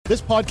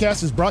This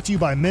podcast is brought to you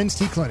by Men's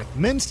T Clinic.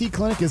 Men's T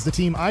Clinic is the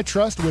team I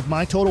trust with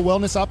my total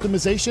wellness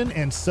optimization,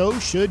 and so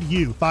should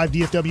you. 5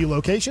 DFW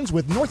locations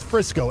with North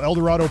Frisco,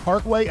 Eldorado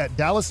Parkway at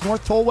Dallas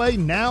North Tollway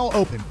now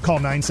open. Call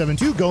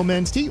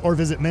 972-GO-MEN'S-T or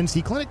visit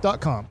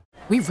mensteclinic.com.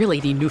 We really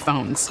need new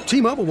phones.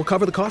 T-Mobile will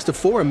cover the cost of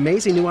 4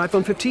 amazing new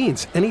iPhone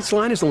 15s, and each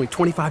line is only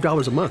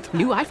 $25 a month.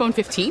 New iPhone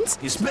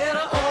 15s? It's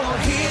better over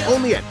here.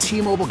 Only at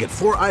T-Mobile, get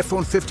 4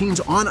 iPhone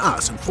 15s on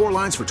us and 4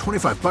 lines for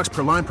 $25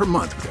 per line per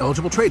month with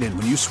eligible trade-in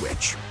when you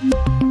switch.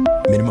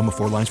 Minimum of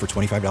 4 lines for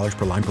 $25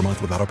 per line per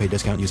month with autopay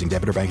discount using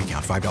debit or bank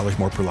account. $5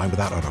 more per line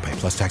without autopay,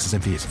 plus taxes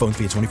and fees. Phone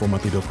fee at 24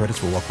 monthly bill credits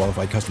for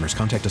well-qualified customers.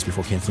 Contact us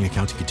before canceling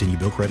account to continue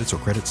bill credits or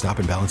credit stop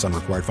and balance on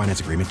required finance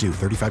agreement due.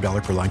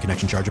 $35 per line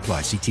connection charge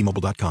applies. See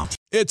T-Mobile.com.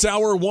 It's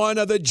hour one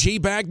of the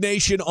G-Bag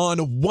Nation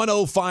on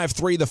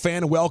 105.3 The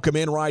Fan. Welcome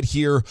in right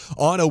here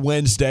on a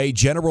Wednesday.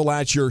 General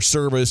at your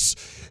service.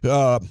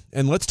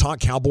 And let's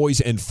talk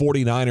Cowboys and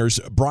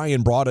 49ers.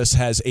 Brian Broaddus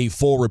has a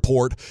full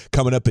report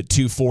coming up at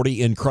 2:40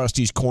 in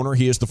Krusty's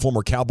Corner. He is the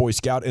former Cowboy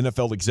scout,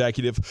 NFL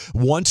executive,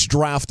 once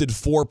drafted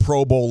 4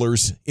 Pro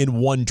Bowlers in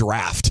one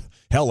draft.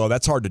 Hello,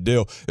 that's hard to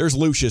do. There's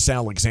Lucius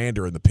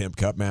Alexander in the Pimp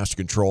Cup, Master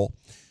Control.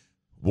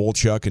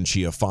 Wolchuk and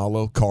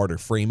Chiafalo, Carter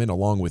Freeman,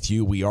 along with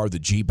you. We are the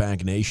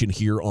G-Bag Nation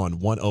here on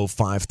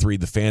 105.3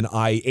 The Fan.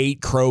 I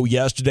ate crow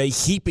yesterday,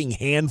 heaping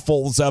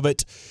handfuls of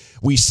it.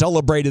 We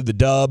celebrated the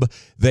dub.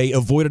 They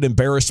avoided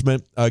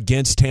embarrassment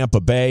against Tampa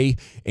Bay.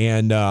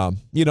 And,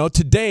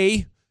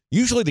 today,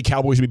 usually the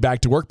Cowboys will be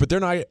back to work, but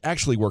they're not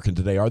actually working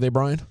today, are they,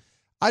 Brian?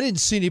 I didn't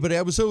see anybody.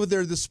 I was over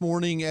there this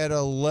morning at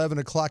 11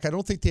 o'clock. I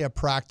don't think they have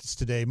practice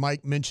today.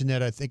 Mike mentioned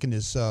that, I think, in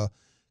his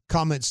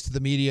comments to the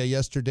media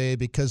yesterday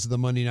because of the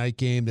Monday night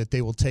game that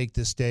they will take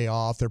this day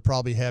off. They're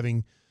probably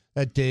having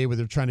that day where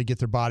they're trying to get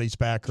their bodies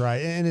back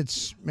right. And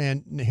it's,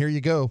 man, here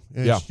you go.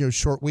 It's,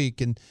 short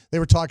week. And they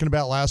were talking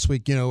about last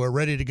week, we're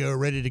ready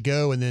to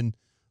go. And then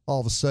all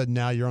of a sudden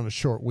now you're on a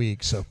short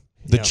week. So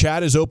the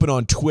chat is open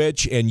on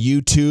Twitch and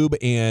YouTube,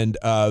 and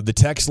the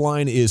text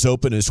line is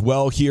open as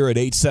well here at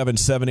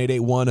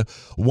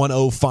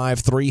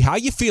 877-881-1053. How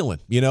you feeling?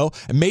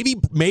 And maybe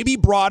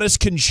Broaddus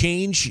can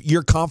change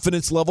your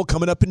confidence level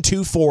coming up in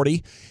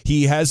 240.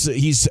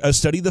 He's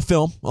studied the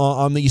film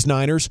on these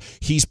Niners.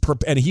 He is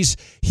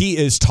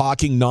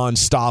talking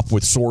nonstop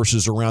with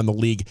sources around the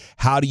league.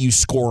 How do you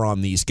score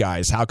on these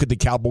guys? How could the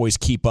Cowboys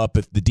keep up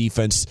if the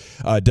defense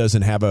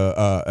doesn't have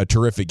a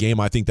terrific game?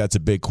 I think that's a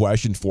big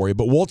question for you.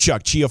 But Wolchuk,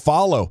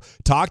 Chiafalo,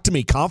 talk to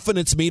me.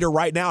 Confidence meter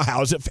right now.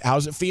 How's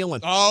it feeling?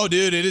 Oh,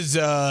 dude, it is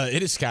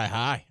sky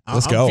high. I'm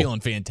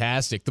feeling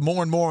fantastic. The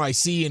more and more I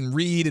see and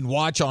read and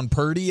watch on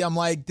Purdy, I'm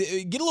like, get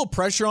a little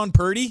pressure on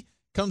Purdy,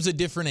 comes a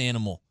different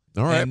animal.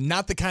 All right. And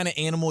not the kind of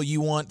animal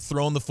you want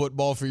throwing the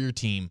football for your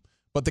team,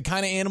 but the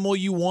kind of animal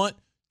you want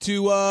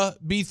to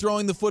be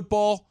throwing the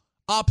football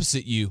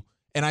opposite you.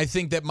 And I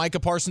think that Micah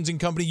Parsons and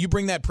company, you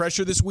bring that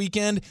pressure this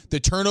weekend, the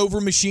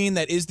turnover machine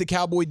that is the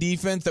Cowboy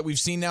defense that we've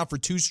seen now for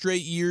 2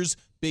 straight years,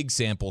 big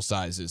sample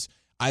sizes.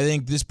 I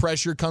think this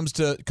pressure comes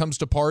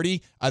to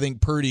Party. I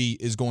think Purdy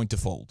is going to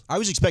fold. I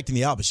was expecting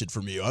the opposite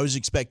from you. I was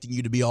expecting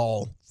you to be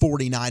all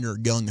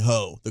 49er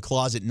gung-ho, the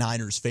closet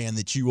Niners fan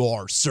that you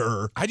are,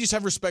 sir. I just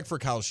have respect for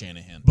Kyle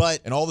Shanahan.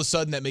 And all of a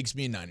sudden, that makes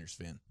me a Niners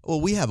fan.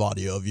 Well, we have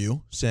audio of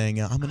you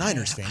saying, I'm a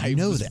Niners fan. I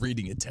know was that.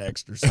 reading a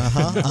text or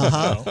something.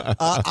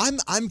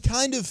 I'm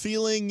kind of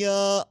feeling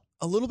a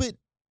little bit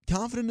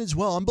confident as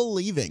well. I'm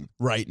believing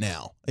right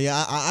now.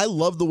 Yeah, I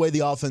love the way the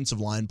offensive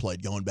line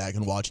played going back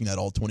and watching that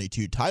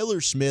all-22. Tyler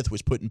Smith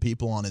was putting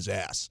people on his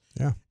ass.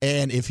 Yeah.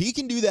 And if he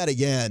can do that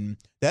again,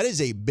 that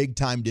is a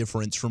big-time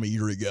difference from a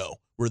year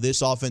ago where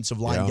this offensive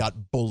line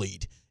got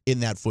bullied in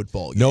that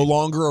football game. No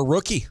longer a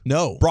rookie.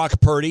 No. Brock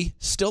Purdy,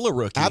 still a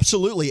rookie.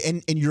 Absolutely.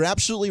 And you're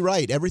absolutely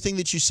right. Everything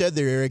that you said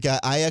there, Eric,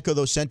 I echo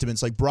those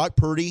sentiments. Like Brock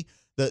Purdy,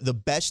 the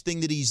best thing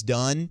that he's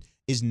done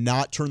is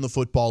not turn the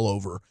football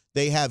over.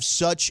 They have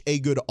such a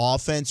good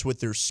offense with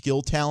their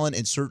skill talent,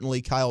 and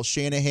certainly Kyle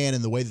Shanahan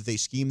and the way that they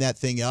scheme that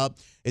thing up.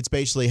 It's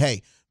basically,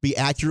 hey, be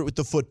accurate with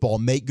the football,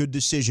 make good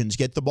decisions,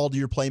 get the ball to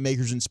your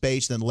playmakers in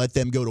space, then let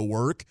them go to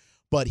work.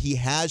 But he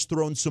has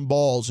thrown some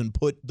balls and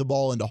put the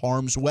ball into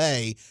harm's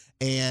way,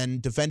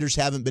 and defenders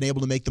haven't been able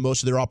to make the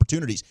most of their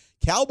opportunities.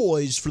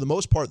 Cowboys, for the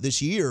most part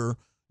this year,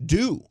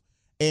 do.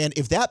 And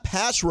if that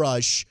pass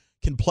rush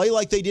can play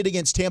like they did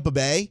against Tampa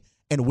Bay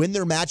and win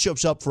their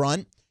matchups up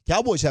front,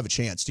 Cowboys have a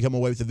chance to come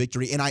away with a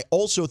victory. And I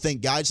also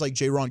think guys like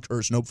Jaron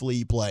Kearse, and hopefully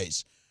he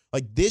plays,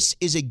 like this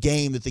is a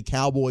game that the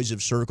Cowboys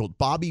have circled.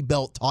 Bobby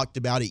Belt talked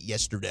about it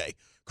yesterday.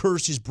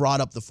 Kearse has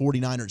brought up the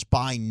 49ers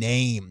by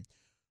name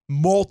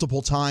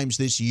multiple times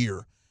this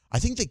year. I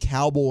think the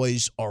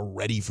Cowboys are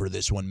ready for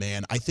this one,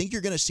 man. I think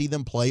you're going to see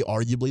them play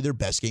arguably their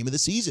best game of the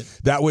season.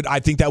 I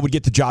think that would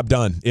get the job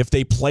done. If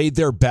they played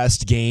their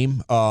best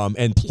game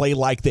and play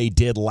like they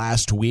did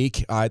last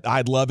week,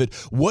 I'd love it.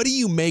 What do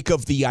you make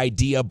of the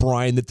idea,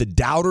 Brian, that the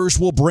doubters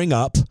will bring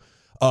up,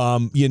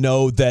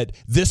 that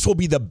this will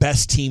be the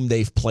best team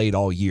they've played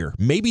all year?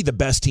 Maybe the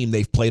best team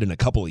they've played in a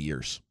couple of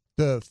years.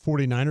 The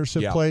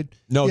 49ers have played?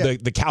 No,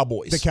 the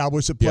Cowboys. The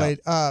Cowboys have played.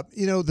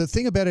 The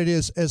thing about it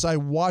is, as I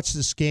watch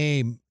this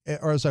game,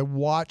 or as I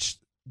watch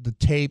the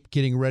tape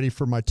getting ready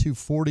for my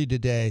 240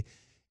 today,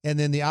 and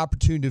then the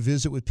opportunity to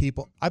visit with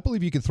people, I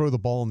believe you can throw the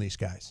ball on these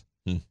guys.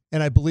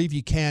 And I believe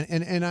you can.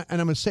 And I'm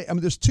going to say,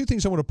 there's two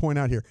things I want to point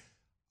out here.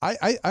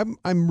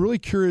 I'm really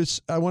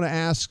curious. I want to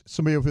ask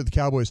somebody over at the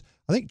Cowboys.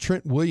 I think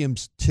Trent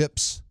Williams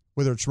tips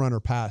whether it's run or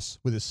pass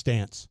with his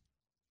stance.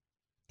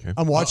 Okay.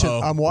 I'm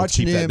watching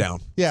keep him. That down.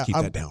 Yeah, keep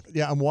that down.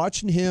 Yeah, I'm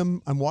watching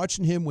him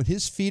when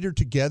his feet are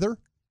together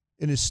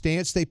in his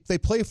stance. They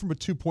play from a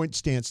 2-point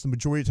stance the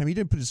majority of the time. He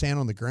didn't put his hand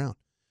on the ground.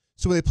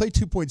 So when they play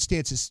 2-point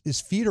stance,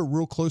 his feet are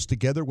real close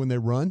together when they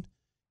run,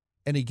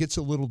 and he gets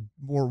a little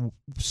more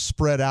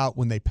spread out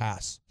when they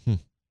pass.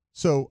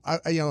 So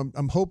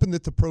I'm hoping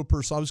that the pro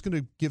person. I was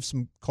going to give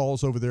some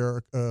calls over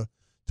there to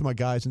my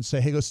guys and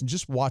say, hey, listen,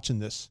 just watching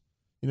this.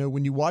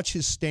 When you watch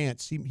his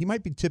stance, he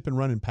might be tip and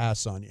run and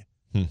pass on you.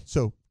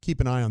 So keep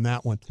an eye on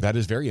that one. That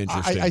is very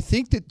interesting. I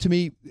think that, to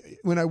me,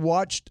 when I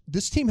watched,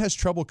 this team has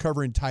trouble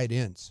covering tight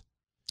ends.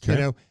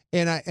 Okay.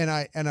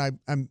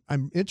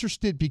 I'm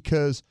interested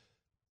because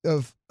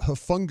of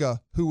Hufanga,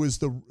 who was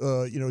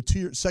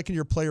the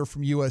second-year player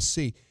from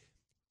USC.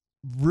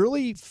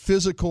 Really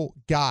physical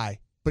guy,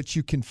 but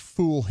you can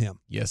fool him.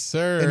 Yes,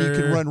 sir. And you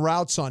can run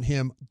routes on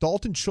him.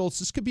 Dalton Schultz,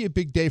 this could be a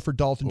big day for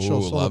Dalton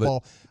Schultz on the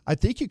ball. I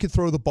think you could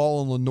throw the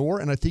ball on Lenore,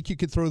 and I think you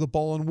could throw the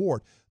ball on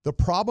Ward. The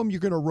problem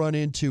you're going to run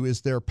into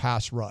is their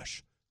pass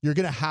rush. You're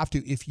going to have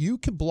to, if you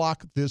can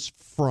block this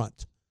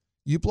front,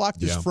 you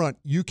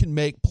can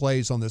make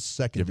plays on this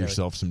secondary. Give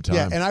yourself some time.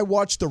 Yeah, and I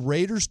watched the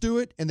Raiders do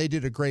it, and they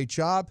did a great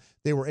job.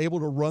 They were able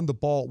to run the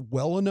ball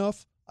well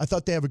enough. I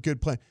thought they have a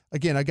good plan.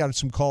 Again, I got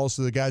some calls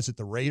to the guys at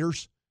the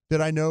Raiders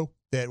that I know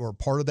that were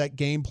part of that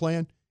game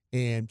plan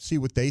and see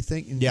what they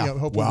think. And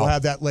hopefully we'll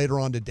have that later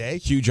on today.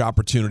 Huge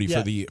opportunity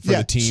for the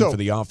team, for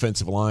the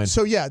offensive line.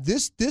 So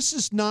this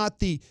is not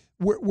the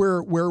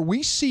where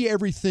we see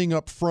everything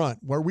up front,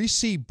 where we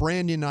see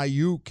Brandon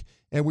Ayuk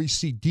and we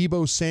see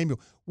Deebo Samuel,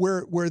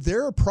 where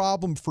they're a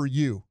problem for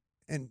you.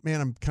 And man,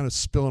 I'm kind of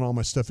spilling all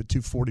my stuff at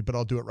 240, but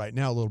I'll do it right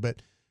now a little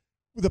bit.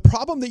 The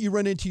problem that you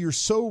run into, you're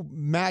so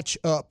match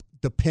up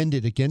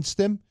dependent against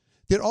them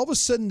that all of a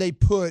sudden they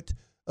put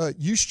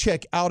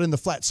Juszczyk out in the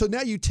flat. So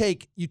now you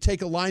take a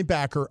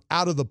linebacker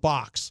out of the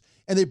box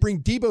and they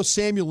bring Deebo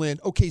Samuel in.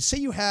 Okay, say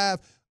you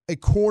have a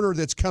corner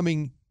that's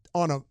coming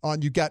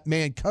on you got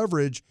man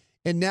coverage,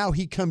 and now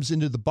he comes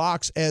into the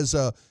box as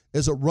a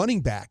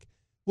running back.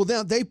 Well,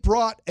 now they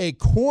brought a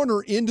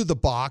corner into the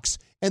box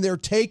and they're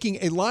taking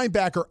a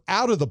linebacker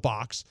out of the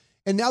box,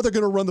 and now they're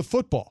going to run the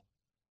football.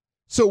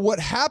 So what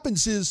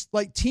happens is,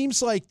 like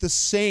teams like the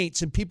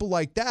Saints and people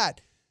like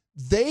that,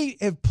 they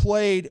have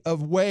played a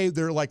way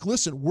they're like,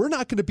 listen, we're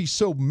not going to be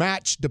so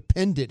match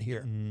dependent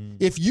here.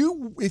 If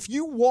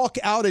you walk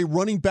out a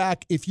running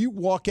back, if you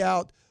walk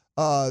out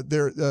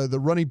the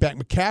running back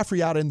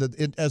McCaffrey out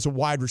as a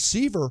wide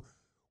receiver,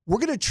 we're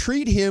going to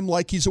treat him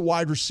like he's a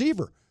wide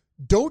receiver.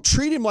 Don't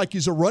treat him like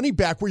he's a running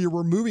back where you're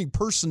removing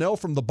personnel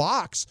from the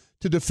box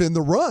to defend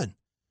the run.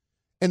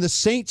 And the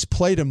Saints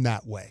played him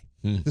that way.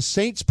 The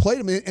Saints played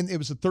them, and it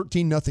was a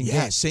 13-0 game.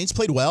 Yeah, Saints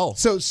played well.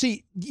 So,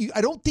 see, I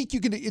don't think you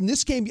can, in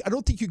this game, I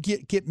don't think you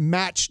get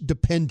match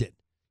dependent.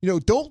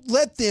 Don't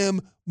let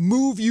them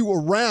move you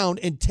around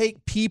and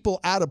take people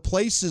out of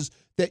places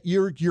that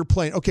you're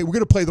playing. Okay, we're going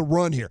to play the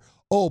run here.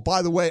 Oh,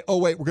 by the way,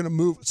 we're going to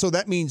move. So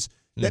that means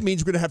we're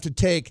going to have to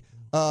take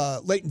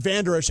Leighton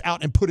Vander Esch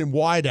out and put him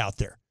wide out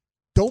there.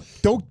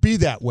 Don't be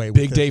that way.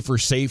 Big day for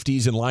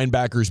safeties and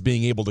linebackers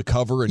being able to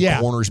cover and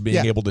corners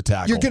being able to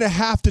tackle. You're going to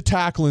have to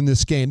tackle in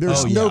this game.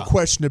 There's no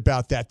question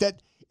about that.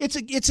 That it's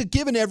a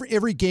given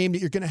every game that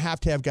you're going to have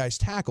guys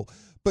tackle.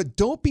 But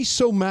don't be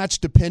so match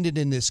dependent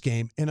in this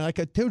game. And like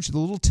I told you, the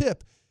little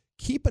tip,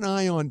 keep an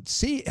eye on.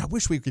 See, I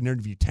wish we could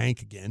interview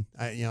Tank again.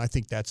 I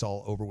think that's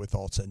all over with,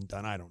 all said and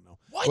done. I don't know.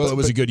 Well, it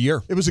was a good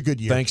year. It was a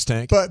good year. Thanks,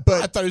 Tank. But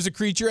I thought it was a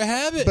creature of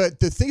habit. But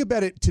the thing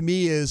about it to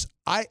me is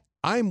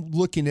I'm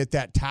looking at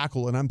that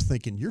tackle and I'm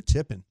thinking, you're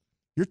tipping.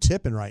 You're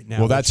tipping right now.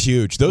 Well, that's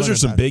huge. Those are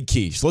some big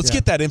keys. Let's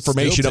get that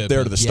information up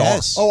there to the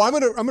stars. Oh, I'm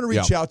gonna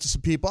reach out to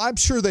some people. I'm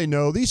sure they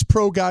know. These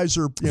pro guys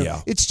are.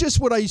 It's just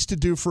what I used to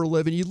do for a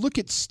living. You look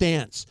at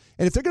stance,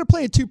 and if they're going to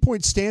play in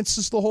 2-point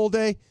stances the whole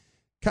day,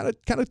 kind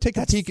of take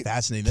a peek.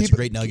 Fascinating. That's a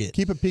great nugget.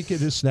 Keep a peek at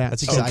his stats.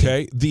 That's exciting.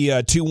 Okay.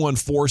 The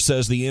 214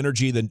 says the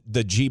energy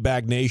the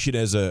G-Bag Nation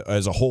as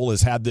a whole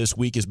has had this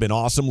week has been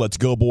awesome. Let's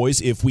go,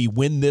 boys. If we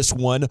win this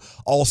one,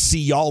 I'll see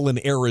y'all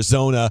in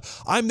Arizona.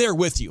 I'm there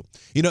with you.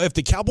 If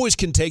the Cowboys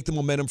can take the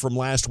momentum from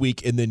last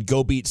week and then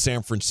go beat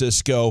San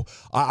Francisco,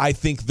 I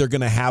think they're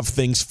going to have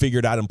things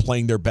figured out and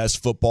playing their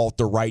best football at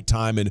the right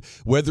time. And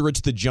whether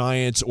it's the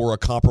Giants or a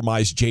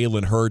compromised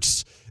Jalen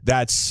Hurts,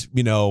 that's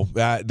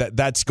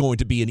that's going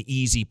to be an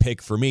easy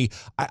pick for me.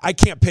 I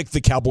can't pick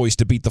the Cowboys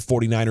to beat the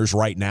 49ers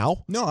right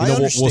now. No, I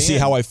understand. We'll see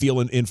how I feel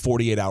in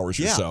 48 hours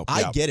or Yeah, so.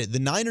 I get it. The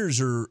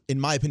Niners are, in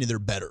my opinion, they're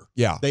better.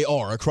 Yeah. They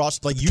are.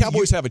 Across, like, the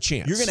Cowboys have a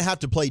chance. You're going to have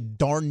to play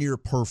darn near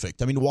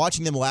perfect. I mean,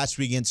 watching them last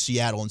week against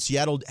Seattle, and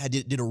Seattle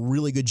did a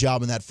really good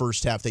job in that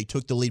first half. They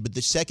took the lead, but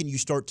the second you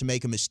start to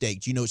make a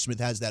mistake, Geno Smith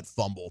has that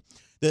fumble.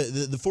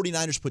 The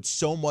 49ers put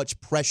so much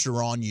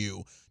pressure on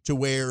you to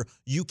where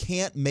you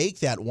can't make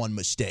that one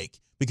mistake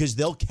because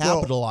they'll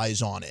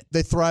capitalize on it.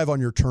 They thrive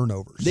on your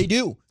turnovers. They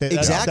do.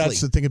 Exactly.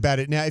 That's the thing about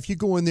it. Now, if you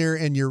go in there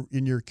and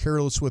you're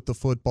careless with the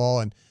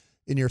football and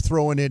you're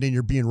throwing it and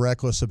you're being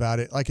reckless about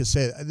it, like I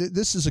said,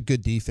 this is a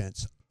good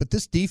defense. But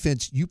this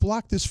defense, you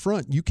block this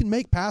front, you can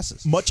make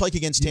passes. Much like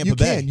against Tampa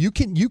Bay. You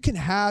can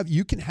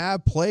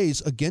have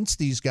plays against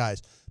these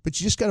guys. But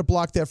you just got to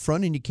block that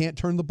front, and you can't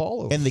turn the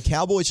ball over. And the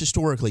Cowboys,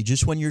 historically,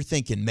 just when you're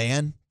thinking,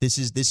 man, this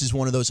is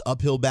one of those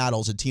uphill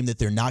battles, a team that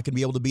they're not going to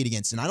be able to beat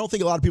against. And I don't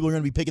think a lot of people are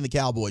going to be picking the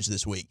Cowboys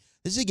this week.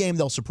 This is a game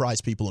they'll surprise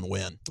people and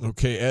win.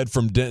 Okay, Ed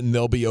from Denton,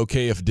 they'll be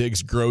okay if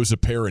Diggs grows a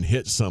pair and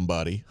hits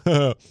somebody.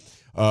 Well,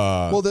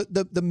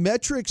 the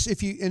metrics,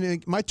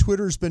 my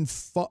Twitter's been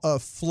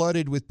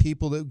flooded with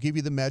people that give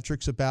you the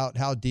metrics about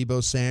how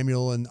Deebo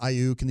Samuel and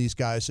Ayuk and these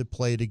guys have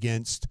played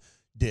against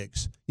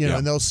Diggs,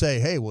 and they'll say,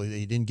 hey, well,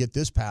 he didn't get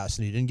this pass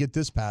and he didn't get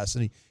this pass.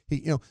 And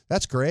he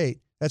that's great.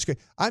 That's great.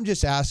 I'm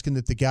just asking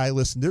that the guy,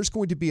 listen, there's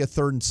going to be a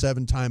 3rd and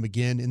 7 time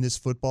again in this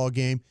football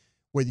game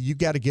where you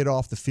got to get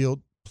off the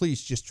field.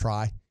 Please just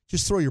try.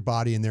 Just throw your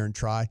body in there and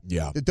try.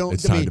 Yeah.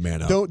 It's time to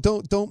man up.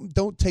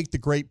 Don't take the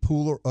great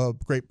polar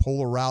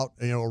route,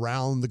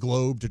 around the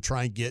globe to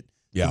try and get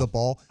to the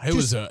ball. It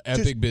was an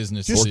epic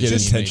business. Or get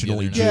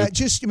intentionally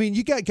juked.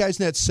 You got guys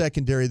in that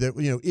secondary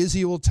that,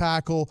 Izzy will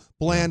tackle,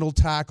 Bland will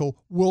tackle,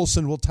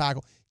 Wilson will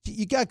tackle.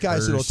 You got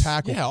guys that will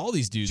tackle. Yeah, all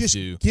these dudes just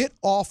do. Get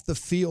off the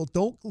field.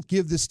 Don't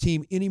give this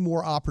team any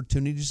more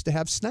opportunities to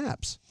have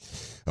snaps.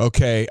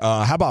 Okay,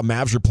 how about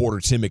Mavs reporter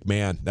Tim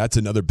McMahon? That's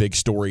another big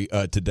story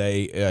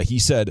today. He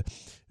said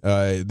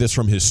this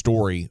from his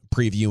story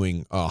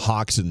previewing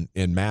Hawks and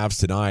Mavs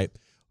tonight.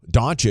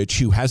 Doncic,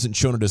 who hasn't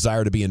shown a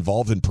desire to be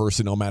involved in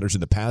personnel matters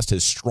in the past,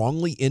 has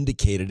strongly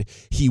indicated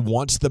he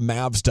wants the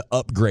Mavs to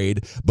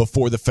upgrade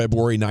before the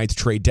February 9th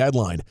trade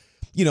deadline.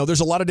 There's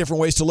a lot of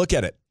different ways to look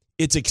at it.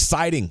 It's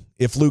exciting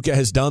if Luka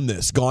has done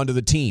this, gone to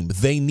the team.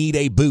 They need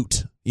a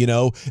boot.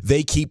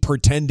 They keep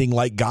pretending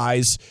like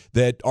guys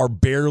that are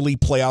barely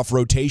playoff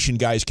rotation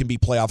guys can be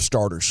playoff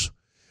starters.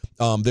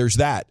 There's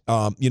that.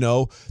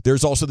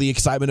 There's also the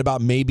excitement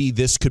about maybe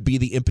this could be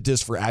the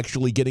impetus for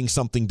actually getting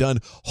something done.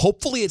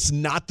 Hopefully it's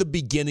not the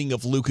beginning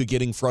of Luka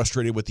getting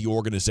frustrated with the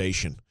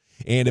organization.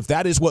 And if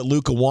that is what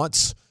Luka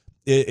wants,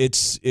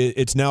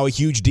 it's now a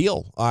huge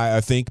deal,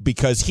 I think,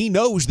 because he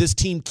knows this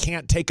team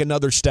can't take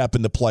another step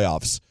in the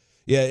playoffs.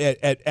 Yeah,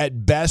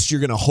 at best,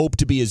 you're going to hope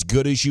to be as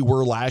good as you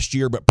were last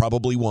year, but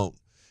probably won't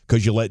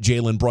because you let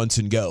Jalen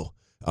Brunson go.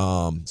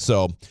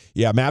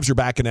 Mavs are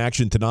back in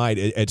action tonight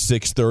at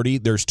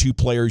 6:30. There's 2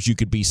 players you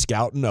could be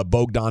scouting,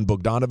 Bogdan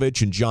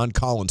Bogdanovic and John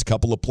Collins, a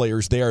couple of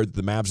players there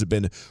the Mavs have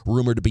been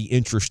rumored to be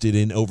interested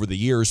in over the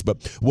years.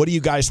 But what do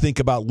you guys think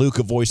about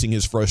Luka voicing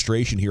his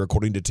frustration here,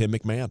 according to Tim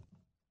McMahon?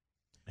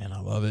 Man,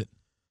 I love it.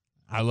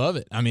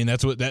 I mean,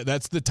 that's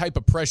the type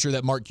of pressure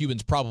that Mark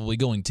Cuban's probably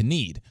going to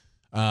need.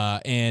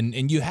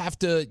 And you have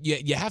to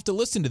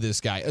listen to this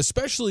guy,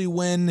 especially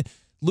when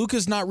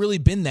Luka's not really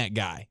been that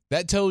guy.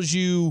 That tells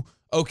you,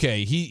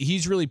 okay,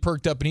 he's really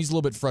perked up and he's a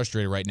little bit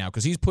frustrated right now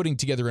because he's putting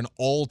together an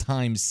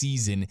all-time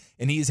season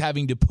and he's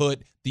having to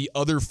put the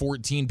other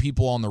 14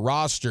 people on the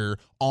roster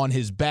on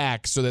his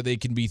back so that they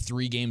can be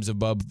 3 games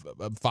above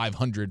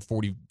 500,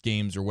 40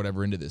 games or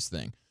whatever into this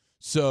thing.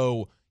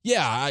 So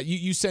yeah,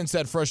 you sense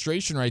that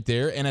frustration right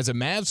there. And as a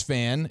Mavs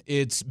fan,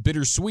 it's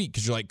bittersweet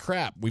because you're like,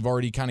 crap, we've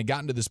already kind of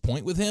gotten to this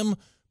point with him.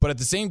 But at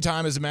the same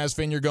time, as a Mavs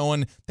fan, you're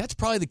going, that's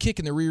probably the kick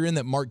in the rear end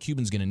that Mark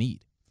Cuban's going to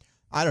need.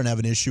 I don't have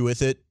an issue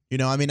with it.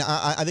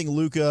 I think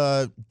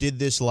Luka did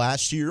this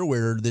last year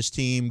where this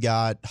team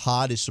got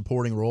hot as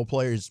supporting role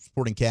players,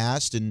 supporting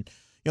cast. And,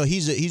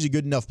 he's a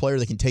good enough player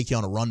that can take you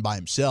on a run by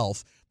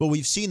himself. But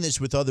we've seen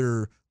this with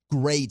other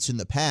greats in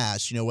the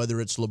past,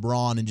 whether it's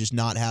LeBron and just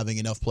not having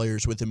enough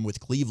players with him with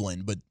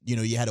Cleveland, but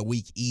you had a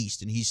weak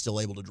East and he's still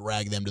able to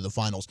drag them to the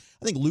finals.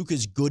 I think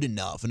Luka's good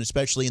enough, and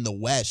especially in the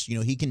West,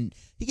 he can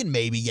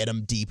maybe get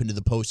them deep into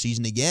the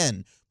postseason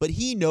again, but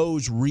he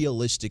knows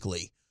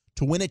realistically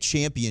to win a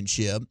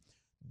championship,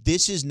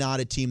 this is not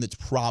a team that's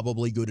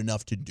probably good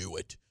enough to do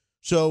it.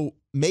 So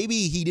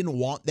maybe he didn't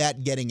want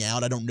that getting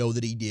out. I don't know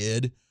that he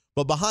did.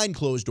 But behind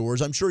closed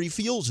doors, I'm sure he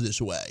feels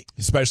this way.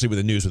 Especially with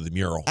the news of the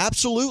mural.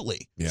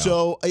 Absolutely. Yeah.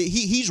 So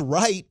he's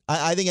right.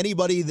 I think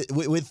anybody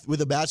with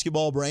a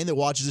basketball brain that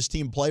watches this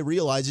team play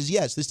realizes,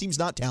 yes, this team's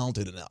not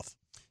talented enough.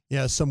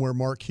 Yeah, somewhere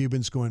Mark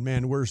Cuban's going,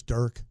 man, where's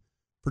Dirk?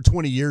 For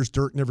 20 years,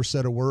 Dirk never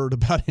said a word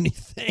about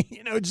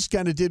anything. Just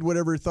kind of did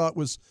whatever he thought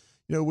was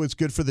was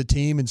good for the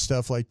team and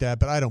stuff like that.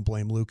 But I don't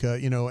blame Luka,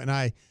 and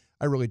I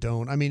really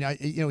don't. I mean,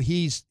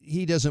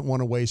 he doesn't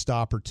want to waste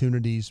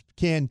opportunities.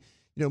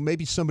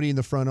 maybe somebody in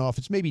the front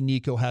office, maybe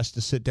Nico has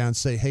to sit down and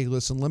say, hey,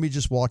 listen, let me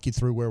just walk you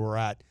through where we're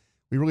at.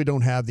 We really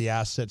don't have the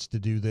assets to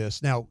do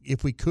this. Now,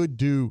 if we could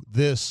do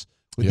this,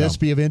 would this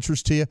be of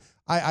interest to you?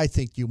 I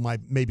think you might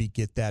maybe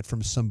get that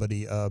from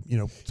somebody,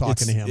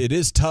 talking to him. It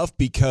is tough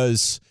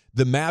because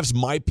the Mavs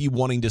might be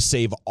wanting to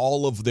save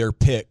all of their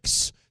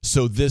picks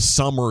so this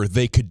summer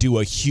they could do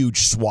a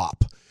huge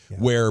swap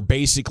where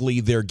basically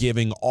they're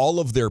giving all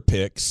of their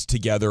picks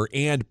together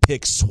and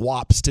pick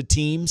swaps to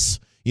teams.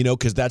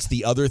 Because that's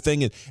the other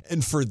thing.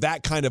 And for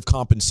that kind of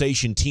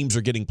compensation, teams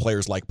are getting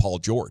players like Paul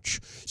George.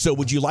 So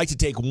would you like to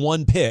take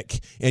one pick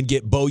and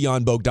get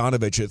Bojan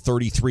Bogdanovic at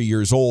 33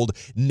 years old?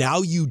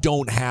 Now you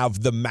don't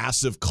have the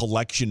massive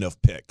collection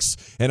of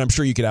picks. And I'm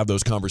sure you could have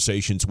those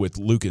conversations with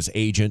Luka's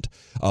agent.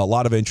 A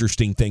lot of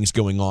interesting things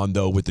going on,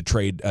 though, with the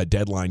trade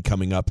deadline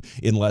coming up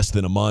in less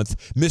than a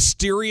month.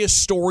 Mysterious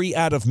story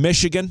out of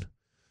Michigan.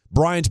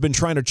 Brian's been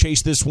trying to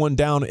chase this one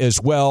down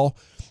as well.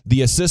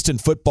 The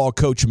assistant football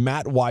coach,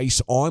 Matt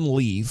Weiss, on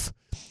leave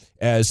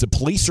as the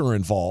police are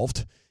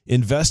involved,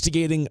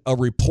 investigating a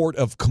report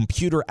of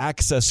computer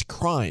access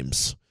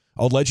crimes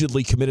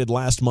allegedly committed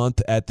last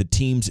month at the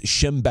team's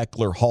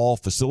Schembechler Hall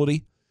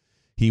facility.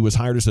 He was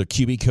hired as a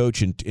QB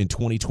coach in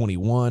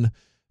 2021. A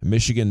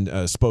Michigan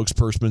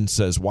spokesperson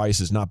says Weiss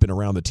has not been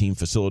around the team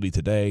facility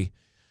today.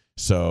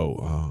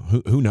 So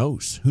who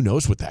knows? Who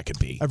knows what that could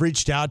be? I've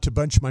reached out to a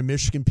bunch of my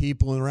Michigan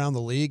people around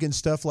the league and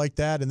stuff like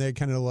that, and they're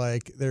kind of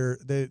like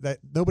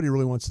nobody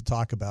really wants to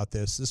talk about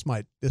this. This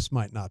might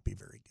not be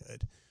very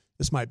good.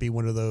 This might be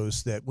one of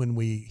those that when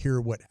we hear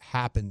what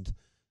happened,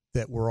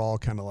 that we're all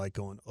kind of like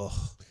going, ugh.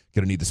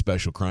 Going to need the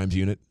special crimes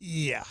unit?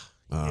 Yeah.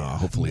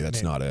 Hopefully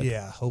that's not it.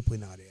 Yeah, hopefully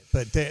not it.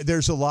 But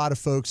there's a lot of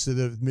folks that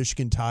have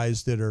Michigan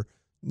ties that are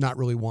not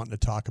really wanting to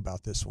talk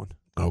about this one.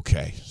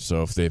 Okay,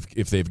 so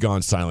if they've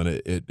gone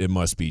silent, it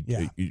must be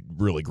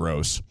really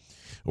gross,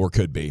 or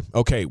could be.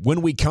 Okay,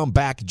 when we come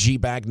back,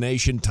 G-Bag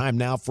Nation, time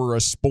now for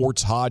a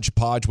sports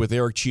hodgepodge with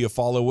Eric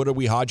Chiafalo. What are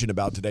we hodging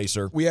about today,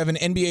 sir? We have an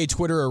NBA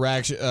Twitter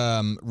interaction.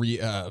 Holy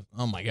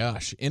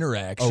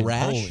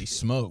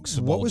smokes!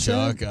 What was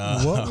that?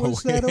 What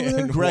was that over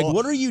there? Greg,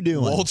 what are you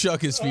doing?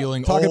 Wolchuk is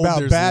feeling talking old. about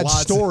There's bad lots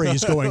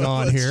stories going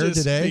on here just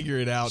today. Figure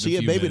it out. See you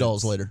at Baby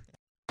Dolls later.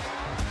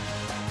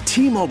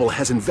 T-Mobile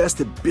has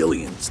invested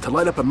billions to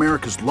light up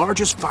America's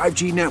largest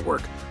 5G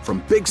network,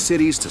 from big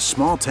cities to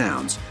small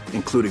towns,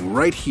 including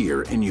right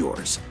here in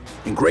yours.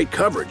 And great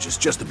coverage is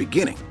just the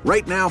beginning.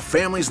 Right now,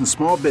 families and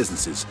small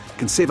businesses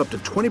can save up to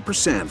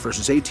 20%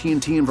 versus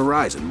AT&T and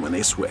Verizon when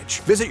they switch.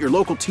 Visit your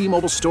local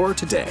T-Mobile store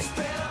today.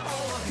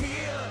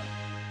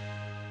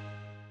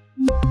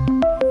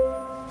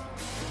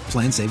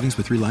 Plan savings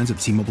with 3 lines of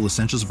T-Mobile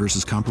Essentials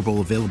versus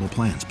comparable available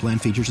plans. Plan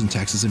features and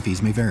taxes and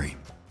fees may vary.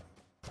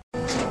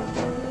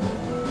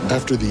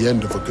 After the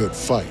end of a good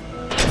fight,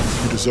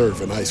 you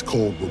deserve an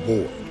ice-cold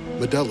reward.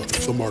 Modelo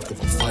is the mark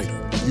of a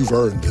fighter. You've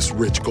earned this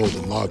rich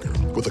golden lager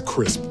with a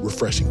crisp,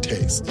 refreshing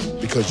taste.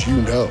 Because you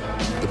know,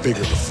 the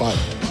bigger the fight,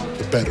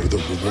 the better the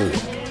reward.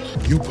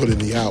 You put in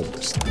the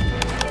hours,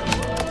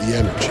 the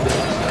energy,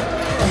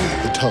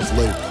 the tough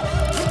labor.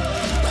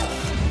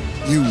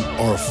 You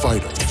are a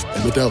fighter,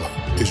 and Modelo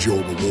is your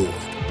reward.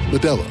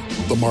 Modelo,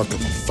 the mark of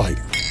a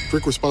fighter.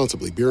 Drink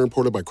responsibly. Beer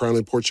imported by Crown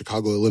Imports,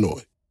 Chicago,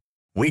 Illinois.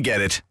 We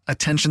get it.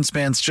 Attention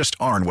spans just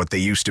aren't what they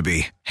used to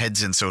be.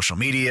 Heads in social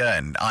media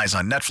and eyes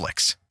on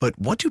Netflix. But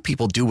what do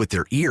people do with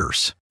their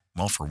ears?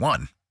 Well, for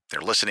one, they're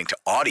listening to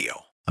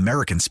audio.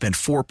 Americans spend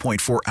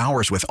 4.4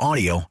 hours with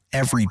audio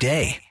every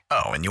day.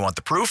 Oh, and you want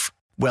the proof?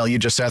 Well, you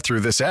just sat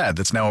through this ad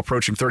that's now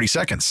approaching 30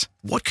 seconds.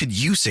 What could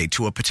you say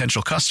to a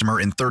potential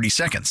customer in 30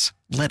 seconds?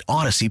 Let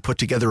Odyssey put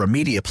together a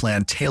media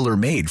plan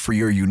tailor-made for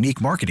your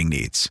unique marketing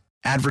needs.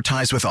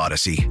 Advertise with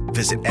Odyssey.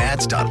 Visit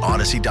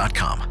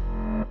ads.odyssey.com.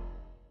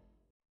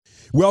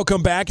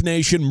 Welcome back,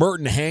 Nation.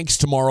 Merton Hanks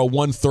tomorrow,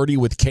 1:30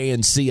 with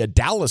KNC, a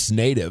Dallas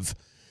native.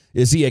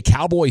 Is he a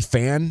Cowboy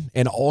fan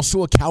and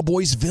also a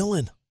Cowboys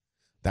villain?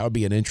 That would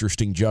be an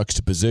interesting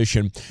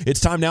juxtaposition.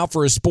 It's time now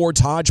for a sports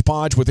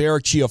hodgepodge with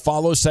Eric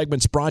Chiafalo.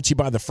 Segments brought to you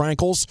by the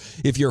Frankels.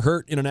 If you're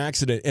hurt in an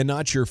accident and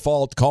not your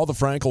fault, call the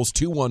Frankels,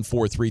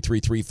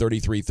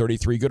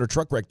 214-333-3333. Go to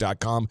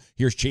truckwreck.com.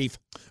 Here's Chief.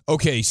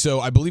 Okay, so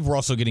I believe we're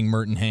also getting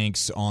Merton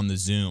Hanks on the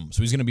Zoom.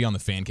 So he's going to be on the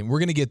fan cam. We're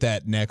going to get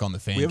that neck on the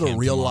fan cam. We have a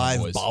real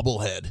live boys.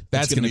 bobblehead.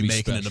 That's going to be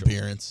making special. an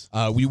appearance.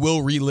 We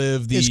will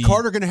relive the... Is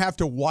Carter going to have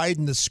to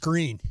widen the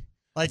screen?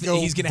 Like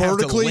he's going to have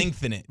to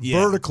lengthen it.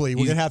 Yeah. Vertically,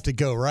 we're going to have to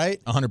go, right?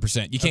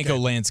 100%. You can't go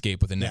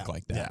landscape with a neck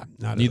like that. Yeah,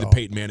 not Need at the all.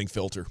 Peyton Manning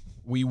filter.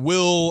 We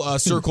will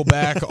circle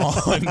back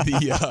on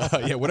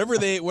the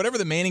whatever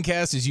the Manning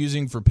cast is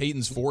using for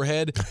Peyton's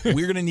forehead.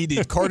 We're going to need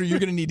to Carter. You're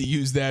going to need to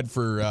use that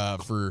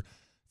for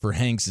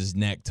Hanks's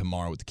neck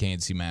tomorrow with the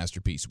KNC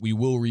masterpiece. We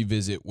will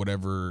revisit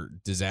whatever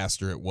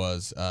disaster it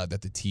was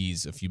that the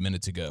tease a few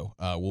minutes ago.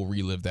 We'll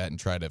relive that and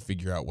try to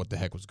figure out what the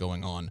heck was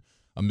going on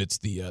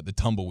amidst the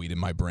tumbleweed in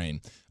my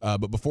brain.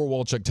 But before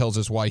Walchuk tells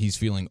us why he's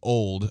feeling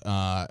old,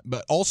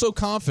 but also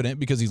confident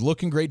because he's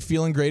looking great,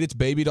 feeling great. It's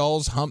Baby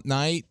Dolls Hump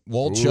Night.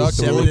 Walchuk,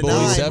 the Woolly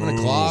Bully, 7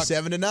 o'clock.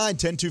 7 to 9,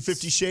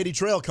 10250 Shady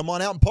Trail. Come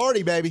on out and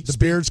party, baby. The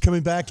beard's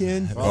coming back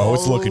in. Oh,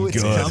 it's looking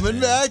good. Coming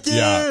back in.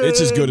 Yeah,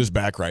 it's as good as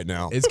back right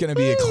now. It's going to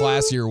be a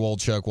classier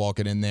Walchuk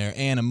walking in there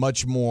and a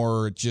much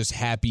more just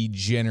happy,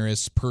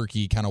 generous,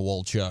 perky kind of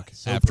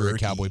Walchuk after a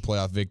Cowboy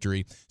playoff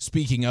victory.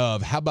 Speaking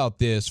of, how about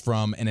this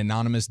from an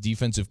anonymous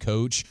defensive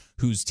coach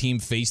whose team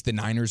faced the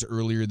Niners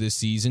earlier this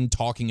season,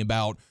 talking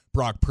about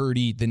Brock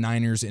Purdy, the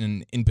Niners,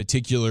 and in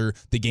particular,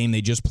 the game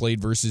they just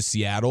played versus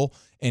Seattle.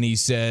 And he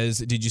says,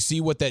 did you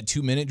see what that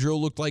 2-minute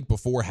drill looked like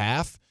before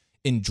half?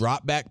 In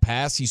drop back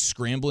pass, he's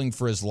scrambling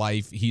for his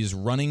life. He is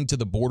running to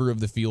the border of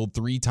the field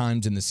 3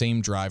 times in the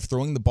same drive,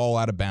 throwing the ball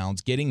out of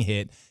bounds, getting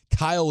hit.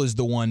 Kyle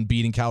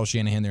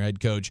Shanahan, their head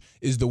coach,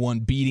 is the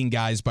one beating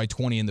guys by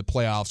 20 in the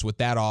playoffs with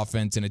that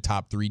offense and a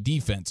top 3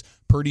 defense.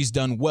 Purdy's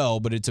done well,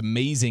 but it's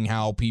amazing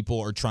how people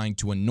are trying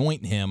to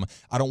anoint him.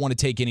 I don't want to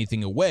take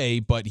anything away,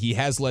 but he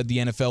has led the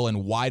NFL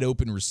in wide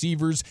open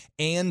receivers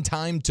and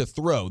time to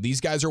throw.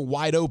 These guys are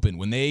wide open.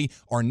 When they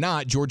are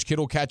not, George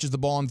Kittle catches the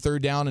ball on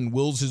 3rd down and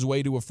wills his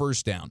way to a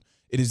 1st down.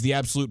 It is the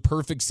absolute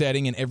perfect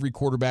setting, and every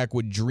quarterback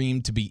would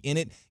dream to be in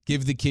it.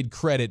 Give the kid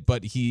credit,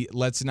 but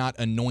let's not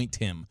anoint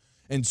him.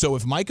 And so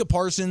if Micah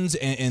Parsons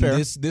and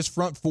this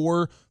front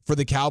four for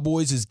the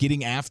Cowboys is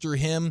getting after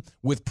him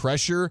with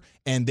pressure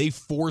and they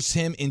force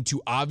him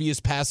into obvious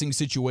passing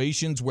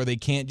situations where they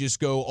can't just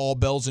go all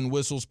bells and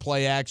whistles,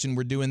 play action,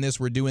 we're doing this,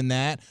 we're doing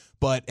that.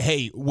 But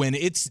hey, when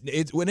it's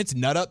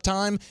nut up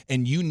time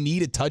and you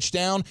need a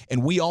touchdown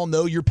and we all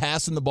know you're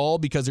passing the ball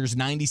because there's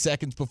 90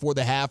 seconds before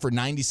the half or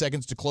 90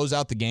 seconds to close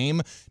out the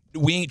game,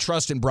 we ain't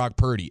trusting Brock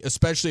Purdy,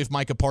 especially if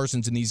Micah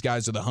Parsons and these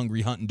guys are the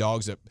hungry hunting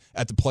dogs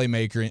at the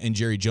playmaker and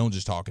Jerry Jones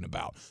is talking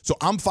about. So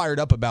I'm fired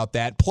up about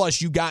that.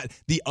 Plus, you got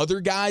the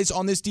other guys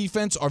on this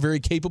defense are very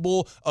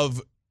capable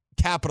of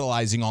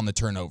capitalizing on the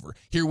turnover.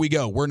 Here we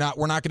go. We're not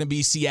going to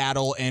be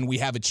Seattle and we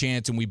have a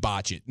chance and we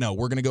botch it. No,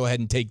 we're going to go ahead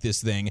and take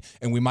this thing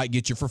and we might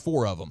get you for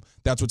 4 of them.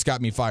 That's what's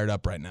got me fired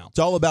up right now. It's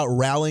all about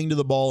rallying to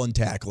the ball and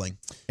tackling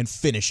and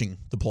finishing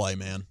the play,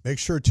 man. Make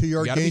sure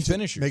 2-yard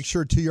gains. Make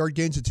sure 2-yard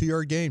gains a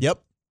 2-yard gain. Yep.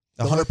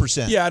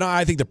 100%. Yeah, no,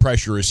 I think the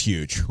pressure is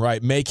huge,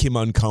 right? Make him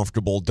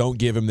uncomfortable. Don't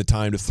give him the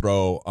time to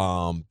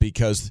throw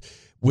because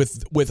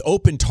with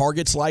open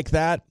targets like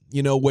that,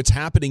 you know, what's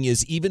happening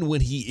is even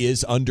when he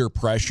is under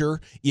pressure,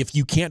 if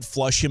you can't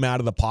flush him out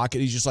of the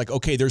pocket, he's just like,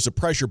 okay, there's a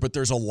pressure, but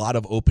there's a lot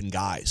of open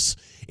guys.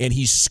 And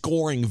he's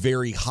scoring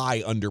very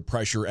high under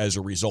pressure as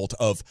a result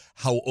of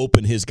how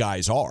open his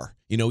guys are.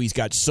 You know, he's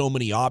got so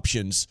many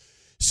options.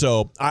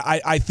 So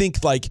I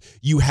think like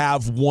you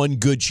have one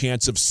good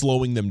chance of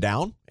slowing them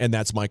down, and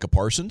that's Micah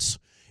Parsons.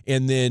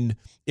 And then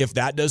if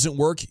that doesn't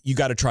work, you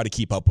got to try to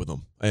keep up with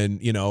them. And,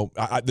 you know,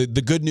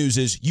 the good news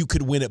is you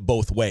could win it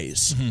both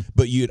ways. Mm-hmm.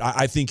 But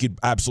I think you'd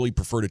absolutely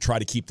prefer to try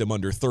to keep them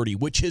under 30,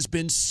 which has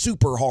been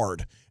super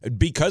hard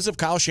because of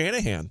Kyle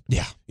Shanahan.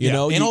 Yeah. You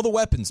know, and all the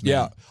weapons, man.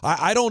 Yeah.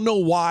 I don't know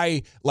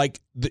why, like,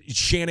 the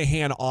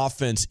Shanahan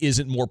offense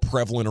isn't more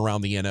prevalent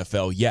around the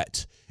NFL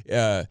yet.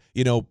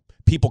 You know,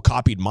 people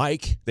copied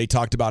Mike. They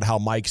talked about how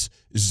Mike's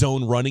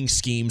zone running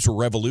schemes were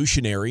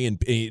revolutionary,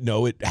 and you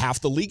know,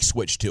 half the league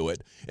switched to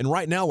it. And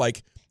right now,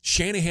 like,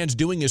 Shanahan's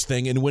doing his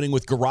thing and winning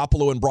with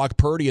Garoppolo and Brock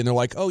Purdy, and they're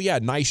like, "Oh yeah,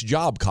 nice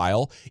job,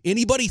 Kyle."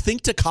 Anybody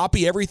think to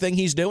copy everything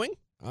he's doing?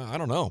 I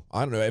don't know.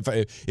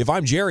 If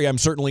I'm Jerry, I'm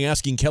certainly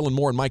asking Kellen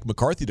Moore and Mike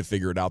McCarthy to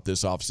figure it out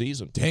this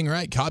offseason. Dang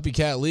right.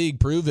 Copycat league.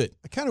 Prove it.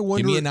 I kind of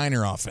wonder. Give me a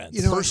Niner offense.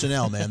 You know,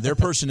 personnel, man. Their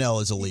personnel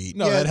is elite.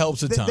 No, that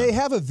helps a ton. They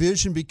have a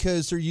vision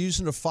because they're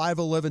using a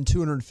 5'11",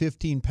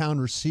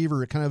 215-pound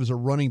receiver kind of as a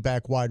running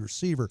back wide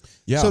receiver.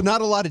 Yeah. So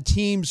not a lot of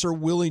teams are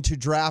willing to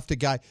draft a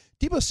guy.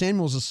 Deebo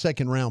Samuel's a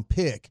 2nd-round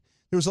pick.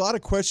 There was a lot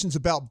of questions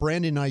about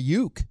Brandon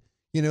Ayuk.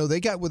 You know, they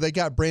got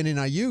Brandon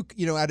Ayuk,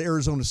 you know, out of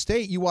Arizona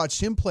State. You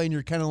watched him play, and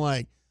you're kind of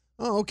like,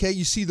 oh, okay,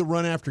 you see the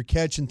run after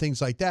catch and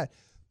things like that.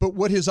 But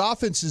what his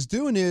offense is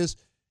doing is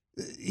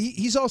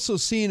he's also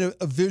seeing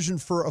a vision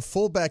for a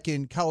fullback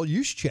in Kyle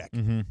Juszczyk.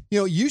 Mm-hmm. You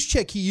know,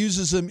 Juszczyk, he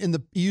uses him in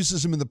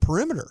the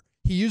perimeter.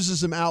 He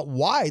uses him out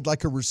wide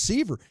like a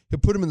receiver. He'll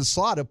put him in the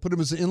slot. He'll put him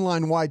as an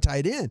inline wide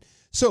tight end.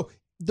 So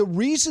the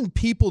reason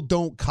people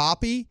don't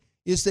copy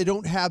is they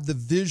don't have the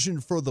vision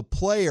for the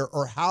player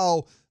or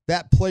how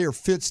that player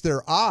fits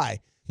their eye.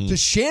 To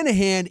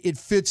Shanahan, it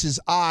fits his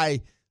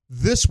eye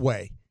this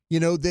way, you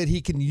know, that he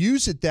can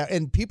use it that.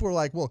 And people are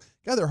like, well,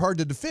 God, they're hard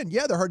to defend.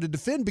 Yeah, they're hard to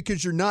defend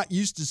because you're not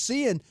used to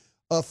seeing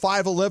a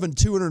 5'11",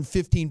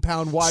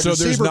 215-pound wide receiver.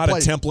 So there's not play.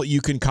 a template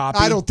you can copy?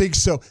 I don't think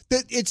so.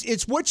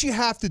 It's what you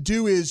have to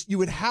do is you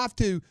would have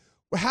to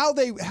how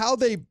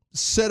they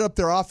set up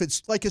their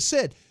offense. Like I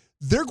said,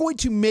 they're going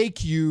to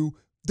make you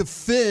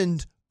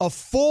defend a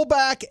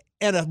fullback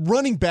and a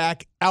running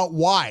back out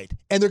wide,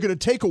 and they're going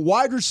to take a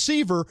wide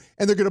receiver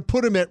and they're going to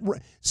put him at.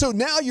 So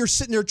now you're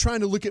sitting there trying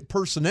to look at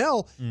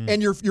personnel,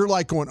 and you're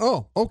like going,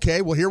 oh,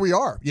 okay, well here we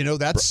are.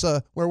 That's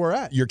where we're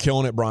at. You're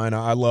killing it, Brian.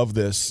 I love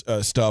this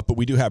stuff, but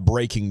we do have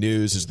breaking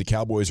news as the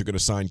Cowboys are going to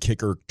sign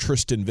kicker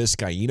Tristan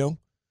Vizcaino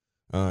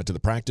to the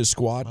practice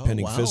squad,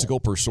 pending physical.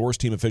 Per source,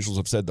 team officials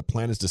have said the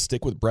plan is to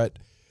stick with Brett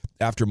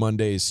after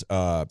Monday's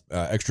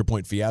extra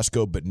point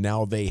fiasco, but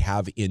now they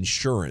have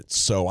insurance.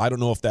 So I don't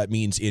know if that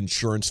means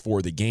insurance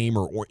for the game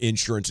or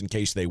insurance in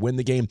case they win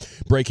the game.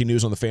 Breaking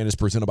news on the Fan is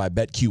presented by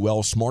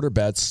BetQL. Smarter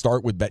bets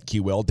start with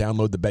BetQL.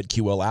 Download the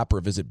BetQL app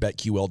or visit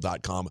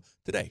BetQL.com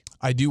today.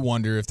 I do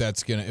wonder if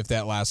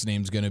that last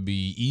name's gonna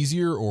be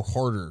easier or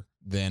harder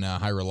than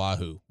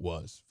Hairolahu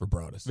was for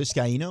Broadus.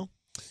 Vizcaino?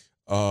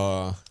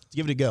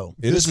 Give it a go.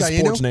 It is a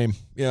sports name.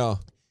 Yeah.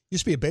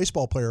 Used to be a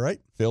baseball player, right?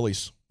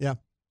 Phillies. Yeah.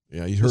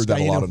 Yeah, you heard that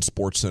a lot on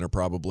SportsCenter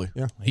probably.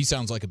 Yeah. He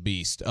sounds like a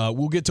beast.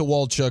 We'll get to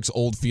Walchuk's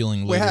old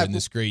feeling later in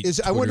this great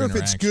I wonder if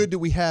it's good that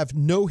we have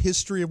no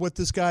history of what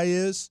this guy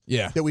is.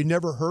 Yeah. That we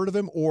never heard of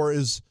him, or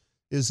is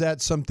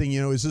that something,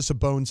 is this a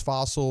bones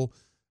fossil?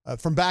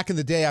 From back in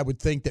the day, I would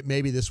think that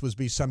maybe this would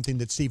be something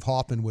that Steve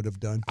Hoffman would have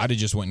done. I'd have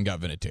just went and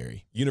got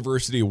Vinatieri.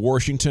 University of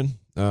Washington.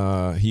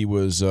 He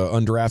was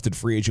undrafted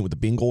free agent with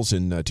the Bengals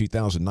in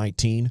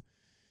 2019.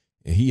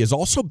 He has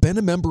also been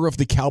a member of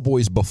the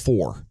Cowboys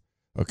before.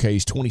 Okay,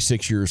 he's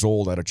 26 years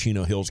old out of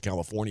Chino Hills,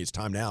 California. It's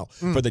time now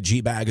for the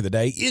G-Bag of the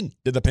day.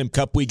 Into the Pimp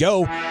Cup we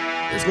go.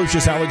 Here's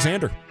Lucius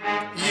Alexander.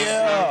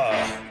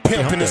 Yeah.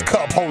 Pimp in his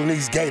cup holding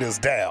these Gators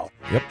down.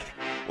 Yep.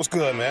 What's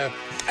good, man?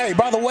 Hey,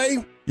 by the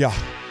way. Yeah.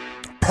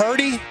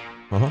 Purdy.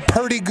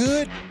 Purdy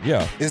good.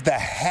 Yeah. Is the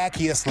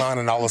hackiest line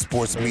in all of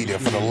sports media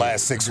for the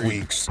last 6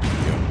 weeks.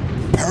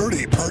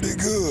 Purdy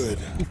good.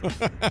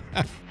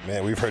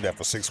 Man, we've heard that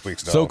for 6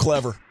 weeks, though. So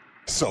clever.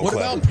 What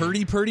about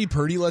Purdy?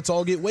 Purdy, let's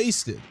all get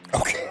wasted.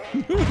 Okay.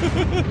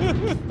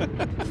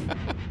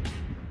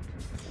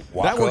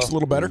 That works a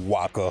little better.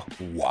 Waka.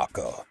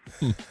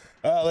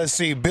 Let's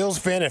see. Bills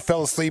fan that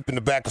fell asleep in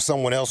the back of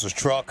someone else's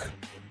truck.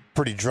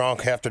 Pretty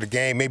drunk after the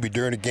game, maybe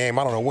during the game.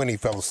 I don't know when he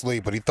fell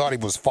asleep, but he thought he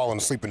was falling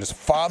asleep in his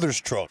father's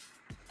truck.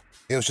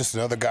 It was just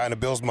another guy in the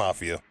Bills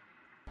Mafia.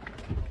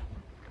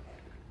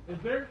 Is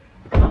there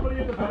somebody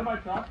in the bed of my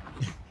truck?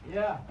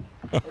 Yeah.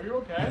 Are you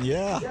okay?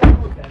 Yeah. Yeah,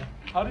 I'm okay.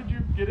 How did you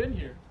get in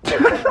here? I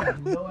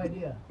have no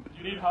idea. Did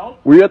you need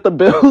help? Were you at the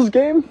Bills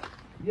game?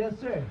 Yes,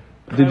 sir.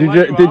 Did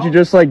you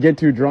just like get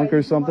too drunk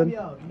or something?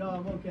 No,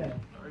 I'm okay.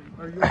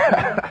 Are you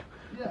okay?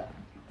 Yeah.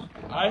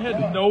 I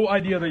had no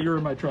idea that you were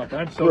in my truck.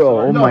 I'm so Bro,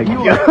 sorry. oh my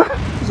God.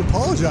 He's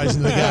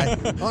apologizing to the guy.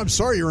 Oh, I'm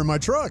sorry you were in my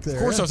truck there.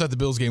 Of course I was at the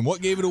Bills game. What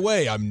gave it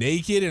away? I'm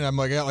naked and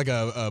I got like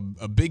a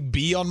big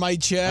B on my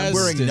chest. I'm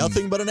wearing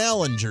nothing but an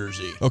Allen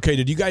jersey. Okay,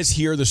 did you guys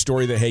hear the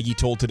story that Hagee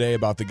told today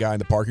about the guy in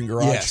the parking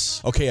garage?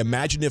 Yes. Okay,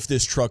 imagine if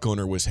this truck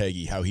owner was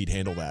Hagee, how he'd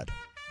handle that.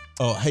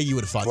 Oh, Hagee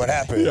would have fought. What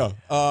happened?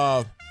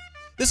 Yeah.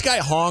 This guy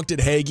honked at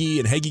Hagee,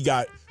 and Hagee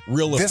got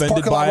real This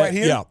offended parking lot by it. right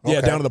here? Yeah,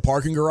 Okay. down to the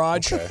parking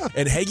garage. Okay.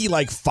 And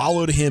Hagee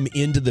followed him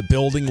into the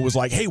building and was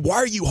like, "Hey, why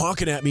are you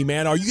honking at me,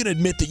 man? Are you going to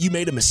admit that you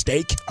made a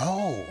mistake?"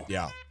 Oh.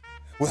 Yeah.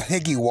 Was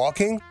Higgy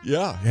walking?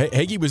 Yeah.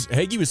 Hagee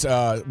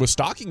was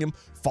stalking him,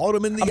 followed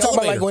him in the I'm talking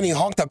elevator. about when he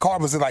honked the car.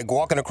 Was it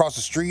walking across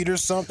the street or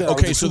something? Or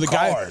Okay, was it so two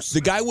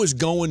the guy was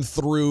going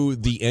through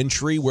the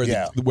entry where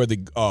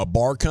the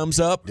bar comes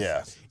up.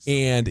 Yeah.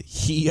 And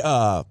he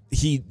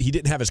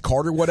didn't have his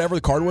card or whatever.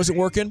 The card wasn't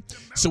working.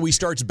 So he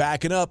starts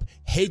backing up.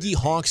 Hagee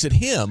honks at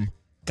him.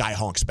 Guy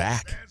honks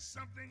back.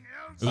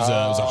 It was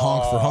a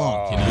honk for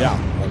honk.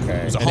 Yeah. Okay.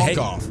 It was a And honk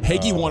off.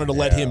 Hagee wanted to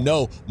let him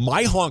know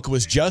my honk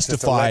was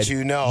justified. Just to let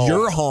you know.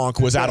 Your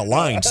honk was out of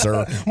line,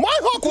 sir. My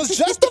honk was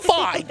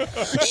justified.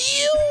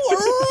 You were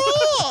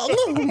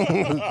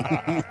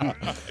wrong.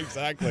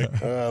 Exactly.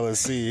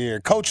 Let's see here.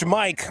 Coach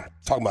Mike,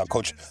 talking about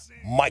Coach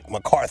Mike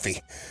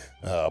McCarthy.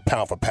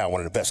 Pound for pound,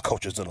 one of the best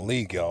coaches in the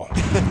league, y'all.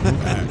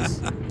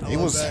 He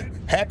was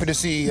happy to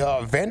see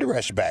Van Der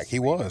Esch back. He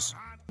was.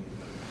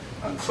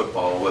 On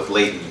football with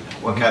Leighton,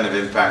 what kind of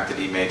impact did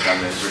he make on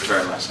his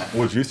return last night?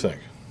 What did you think?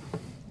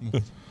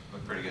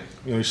 Looked pretty good.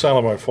 You sound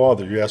like my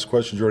father. You ask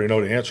questions you already know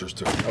the answers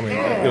to. I mean,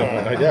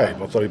 I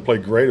thought he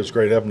played great. It was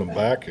great having him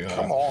back.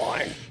 Come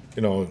on.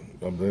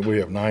 We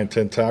have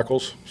 9-10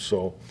 tackles,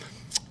 so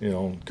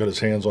got his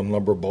hands on a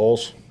number of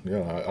balls.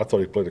 Yeah, I thought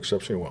he played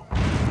exceptionally well.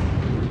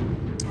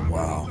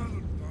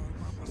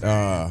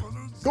 Wow.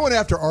 Going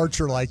after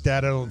Archer like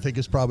that, I don't think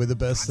is probably the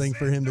best thing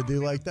for him to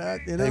do like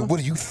that. Hey,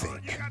 what do you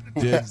think?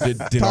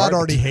 Todd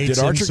already hates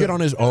him. Did Archer get on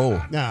his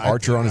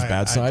Archer on his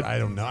bad side? I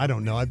don't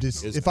know. I'm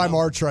just if I'm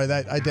Archer,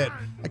 I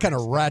kind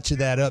of ratchet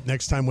that up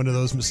next time one of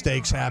those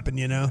mistakes happen.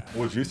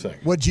 What did you think?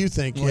 What'd you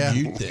think? What'd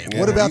you think?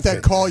 What about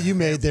that call you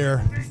made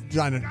there,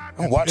 John,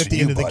 at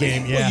the end of the buddy.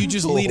 game? Yeah. Well, you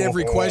just lead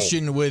every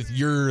question with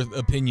your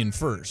opinion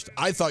first.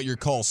 I thought your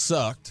call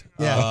sucked.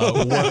 Yeah.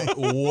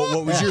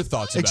 What was your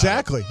thoughts about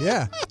exactly?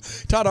 Yeah.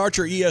 Todd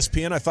Archer,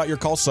 ESPN. I thought your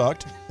call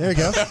sucked. There you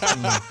go.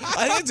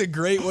 I think it's a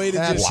great way to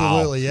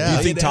absolutely. Do Yeah.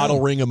 you think Todd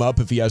will ring him up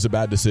if he has a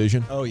bad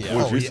decision? Oh yeah.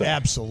 What'd you think?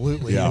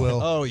 Absolutely. Yeah. He will.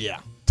 Oh yeah.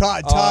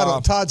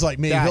 Todd's like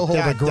me. He'll hold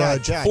a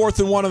grudge. 4th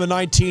and 1 on the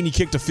 19. You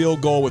kicked a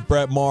field goal with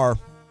Brett Maher.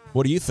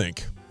 What do you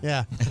think?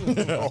 Yeah.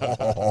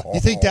 You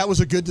think that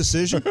was a good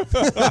decision?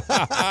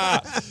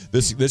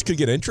 This could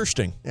get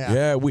interesting.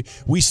 Yeah.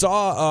 We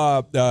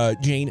saw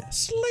Jane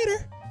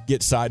Slater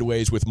get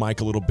sideways with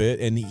Mike a little bit,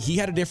 and he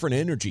had a different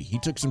energy. He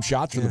took some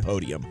shots from the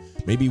podium.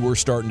 Maybe we're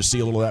starting to see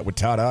a little of that with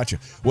Todd Archer.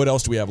 What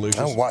else do we have,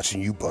 Lucius? I'm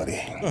watching you, buddy.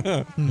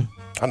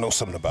 I know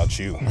something about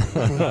you.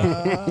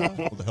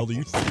 What the hell do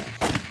you think?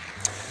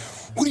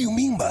 What do you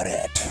mean by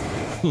that?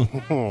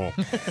 All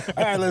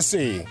right, let's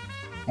see.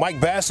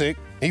 Mike Bassick,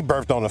 he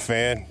burped on the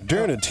fan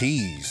during a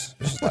tease.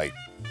 It's like,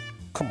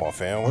 come on,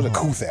 fam. Where's the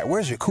couth at?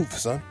 Where's your couth,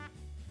 son?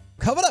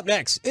 Coming up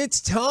next,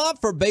 it's time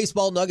for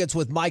Baseball Nuggets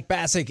with Mike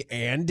Bassick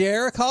and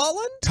Derek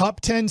Holland.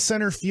 Top 10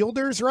 center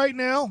fielders right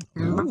now.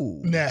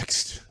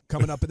 Next.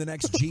 Coming up in the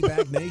next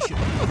G-Bag Nation.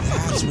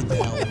 That's what the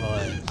hell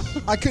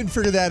was. I couldn't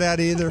figure that out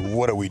either.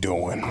 What are we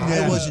doing?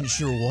 I wasn't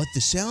sure what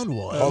the sound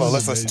was. Hold on,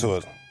 let's listen to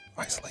it.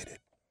 Isolated.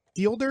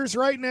 Fielders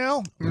right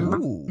now.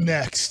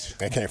 Next.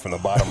 That came from the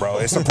bottom, bro.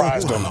 It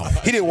surprised him.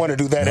 He didn't want to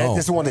do that. No.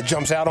 This is the one that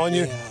jumps out on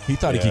you. He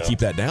thought he could keep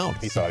that down.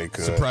 He thought he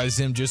could. Surprised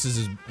him just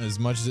as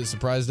much as it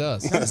surprised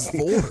us.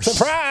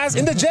 Surprise!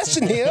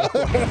 Indigestion here.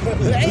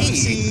 Hey.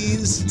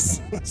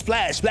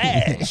 Splash,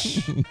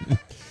 splash.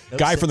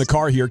 Guy from the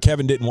car here,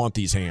 Kevin didn't want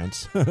these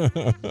hands.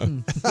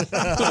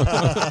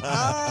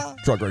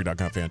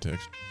 Truckreg.com fan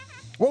text.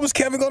 What was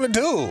Kevin going to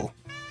do?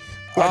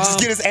 Just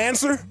get his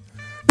answer?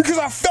 Because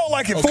I felt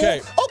like it. Okay.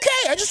 Fool.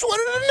 Okay, I just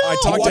wanted to know. I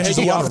talked to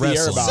Hagee off the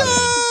air about it.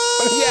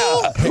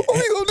 Yeah. What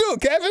are you going to do,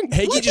 Kevin?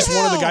 Hagee just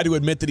wanted the guy to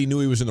admit that he knew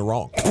he was in the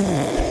wrong.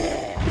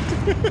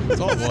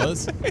 That's all it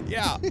was.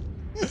 Yeah.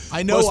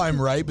 I know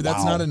I'm right, but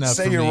that's not enough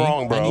Say for me. you're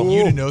wrong, bro. I need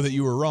you to know that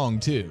you were wrong,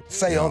 too.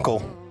 Say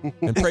uncle.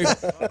 And pray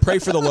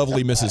for the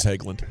lovely Mrs.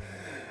 Hageland.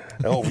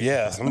 Oh,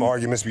 yeah. Some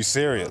arguments be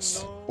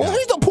serious. Well,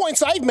 here's the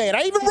points I've made.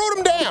 I even wrote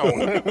them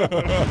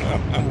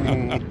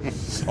down.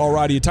 All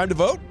righty, time to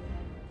vote?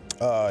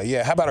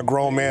 Yeah, how about a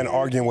grown man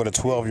arguing with a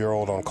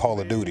 12-year-old on Call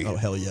of Duty? Oh,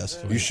 hell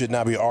yes. You should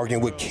not be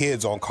arguing with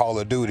kids on Call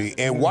of Duty.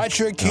 And watch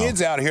your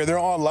kids out here. They're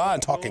online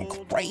talking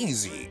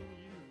crazy.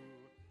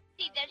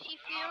 Does she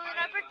feel it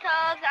up her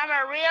toes? I'm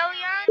a real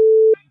young...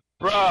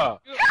 Bruh.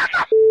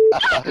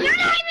 You're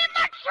not even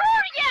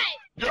mature yet!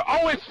 You're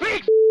always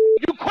 6.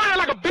 You crying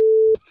like a bitch.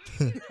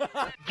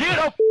 Get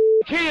a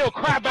kill,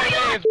 crap-ass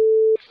ass.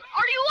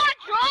 Are you on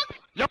drugs?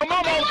 Your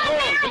mama on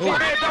drugs. Your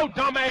head, your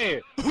dumb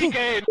ass. Weak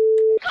ass.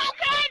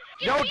 Cocaine?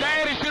 Your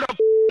daddy should have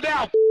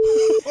out.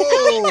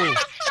 Oh.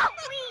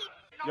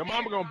 Your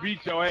mama gonna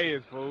beat your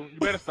ass, fool. You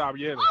better stop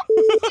yelling.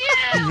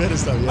 You better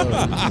stop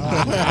yelling.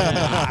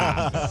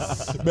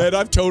 Man,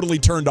 I've totally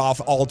turned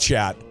off all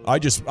chat. I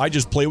just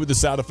play with the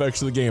sound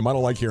effects of the game. I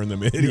don't like hearing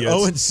them idiots. You're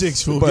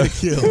 0-6, fool. But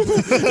Get a kill.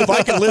 if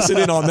I could listen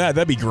in on that,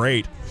 that'd be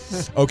great.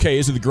 Okay,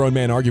 is it the grown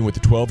man arguing with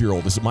the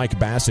 12-year-old? Is it Mike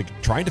Bassick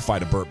trying to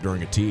fight a burp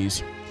during a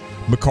tease?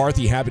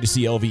 McCarthy happy to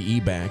see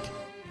LVE back.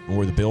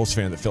 Or the Bills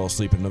fan that fell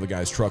asleep in another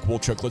guy's truck. Well,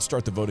 Chuck, let's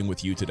start the voting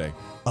with you today.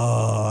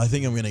 I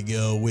think I'm going to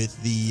go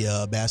with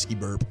the Baskey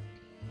burp.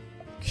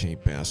 Okay,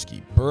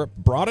 Baskey burp.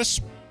 Broadus?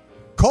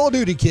 Call of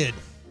Duty kid.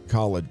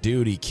 Call of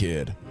Duty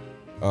kid.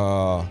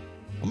 I'm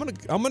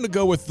gonna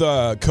go with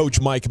Coach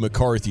Mike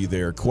McCarthy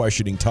there,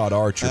 questioning Todd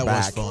Archer that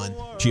back. was fun.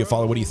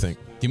 Giafalo, what do you think?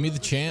 Give me the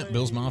champ,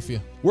 Bills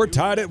Mafia. We're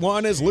tied at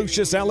 1 as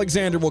Lucius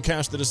Alexander will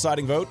cast the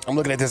deciding vote. I'm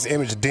looking at this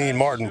image of Dean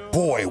Martin.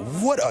 Boy,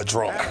 what a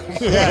drunk.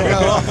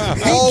 Yeah,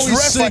 He always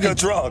dressed singing, like a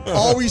drunk.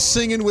 Always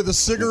singing with a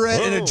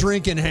cigarette and a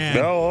drink in hand.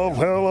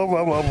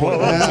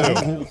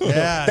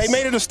 Yeah. They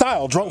made it a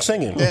style, drunk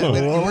singing. Yeah,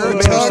 wearing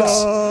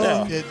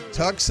tux,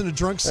 tux and a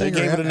drunk singer.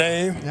 They gave it a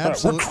name.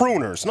 Absolutely. We're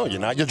crooners. No,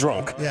 you're not. You're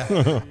drunk.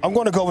 Yeah. I'm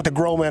going to go with the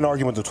grown man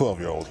argument with the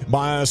 12-year-old.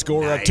 My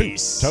score of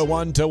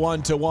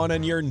 2-1,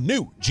 and your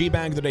new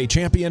G-Bag of the Day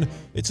champion.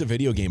 It's a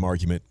video game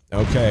argument.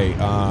 Okay,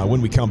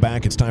 when we come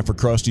back, it's time for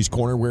Krusty's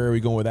Corner. Where are we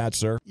going with that,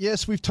 sir?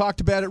 Yes, we've talked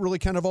about it really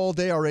kind of all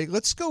day already.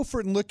 Let's go for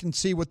it and look and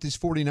see what these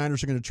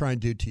 49ers are going to try and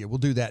do to you. We'll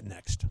do that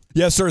next.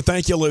 Yes, sir.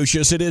 Thank you,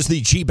 Lucius. It is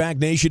the G-Bag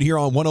Nation here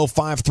on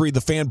 105.3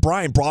 The Fan.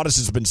 Brian Broaddus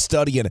has been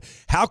studying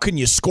how can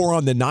you score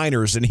on the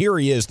Niners, and here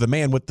he is, the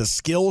man with the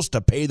skills to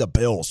pay the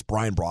bills,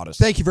 Brian Broaddus.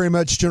 Thank you very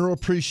much, General.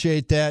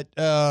 Appreciate that.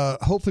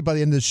 Hopefully by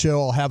the end of the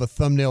show, I'll have a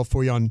thumbnail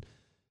for you on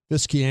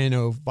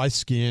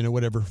Vizcaino,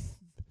 whatever.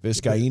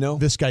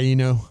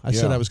 Vizcaino. I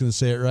said I was going to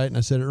say it right, and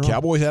I said it wrong.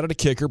 Cowboys added a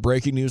kicker.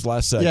 Breaking news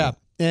last segment.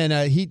 Yeah,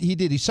 and he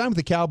did. He signed with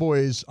the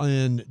Cowboys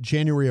in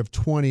January of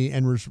 20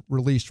 and was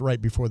released right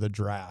before the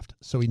draft.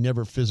 So he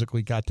never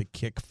physically got to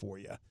kick for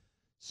you.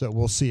 So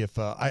we'll see if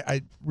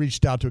I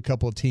reached out to a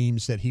couple of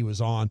teams that he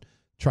was on,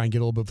 try and get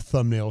a little bit of a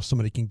thumbnail if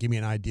somebody can give me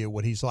an idea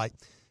what he's like.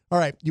 All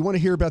right, you want to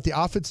hear about the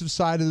offensive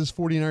side of this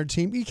 49er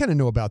team? You kind of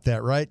know about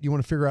that, right? You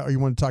want to figure out, or you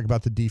want to talk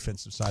about the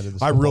defensive side of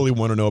this? I really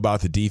want to know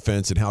about the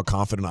defense and how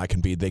confident I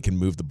can be they can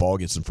move the ball,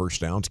 get some first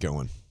downs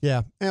going.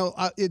 Yeah,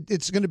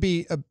 it's going to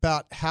be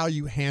about how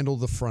you handle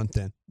the front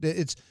end.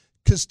 It's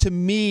because to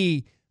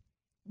me,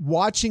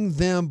 watching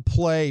them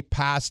play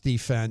pass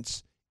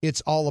defense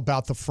it's all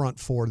about the front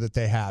four that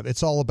they have.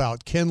 It's all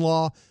about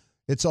Kinlaw,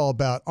 it's all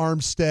about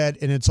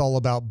Armstead, and it's all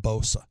about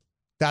Bosa.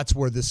 That's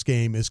where this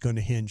game is going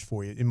to hinge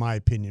for you, in my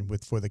opinion,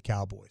 for the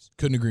Cowboys.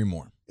 Couldn't agree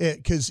more.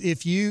 Because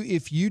if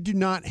you do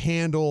not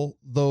handle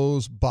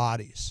those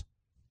bodies,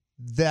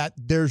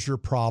 there's your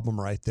problem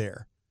right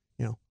there.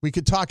 We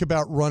could talk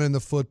about running the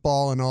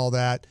football and all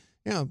that.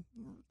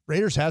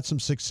 Raiders had some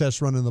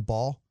success running the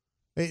ball.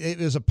 It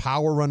was a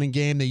power running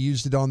game. They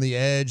used it on the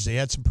edge. They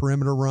had some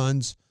perimeter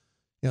runs.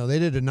 They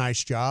did a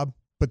nice job.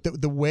 But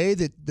the way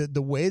that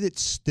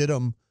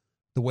Stidham,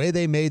 the way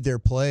they made their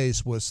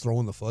plays was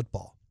throwing the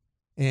football.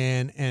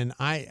 And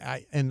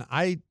I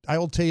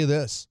will tell you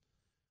this.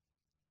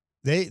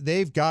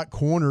 They've got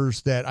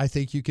corners that I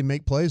think you can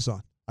make plays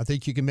on. I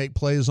think you can make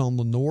plays on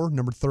Lenore,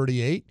 number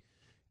 38.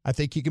 I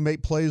think you can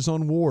make plays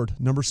on Ward,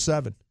 number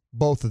 7,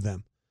 both of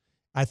them.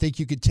 I think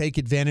you could take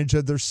advantage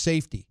of their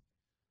safety.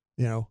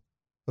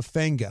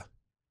 Bafenga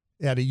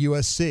out of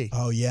USC.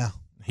 Oh, yeah.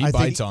 He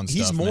bites on stuff.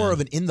 He's more man. of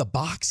an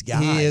in-the-box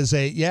guy. He is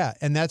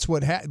and that's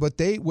what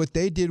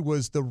they did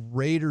was the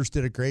Raiders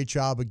did a great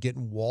job of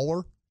getting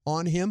Waller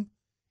on him,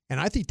 and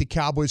I think the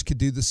Cowboys could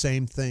do the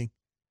same thing.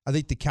 I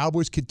think the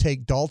Cowboys could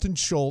take Dalton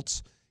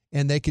Schultz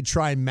and they could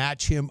try and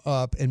match him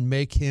up and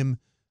make him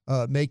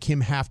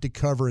have to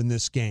cover in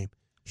this game.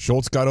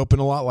 Schultz got open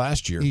a lot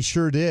last year. He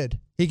sure did.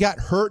 He got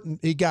hurt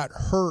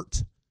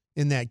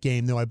in that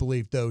game, though, I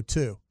believe,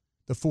 too.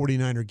 The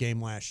 49er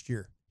game last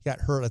year. He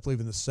got hurt, I believe,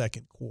 in the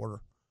second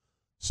quarter.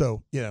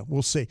 So,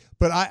 we'll see.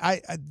 But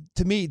I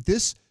to me,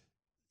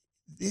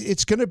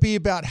 it's going to be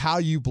about how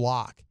you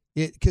block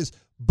it, because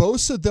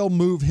Bosa, they'll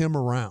move him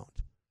around.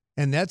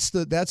 And that's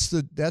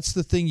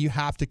the thing you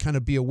have to kind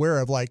of be aware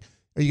of. Like,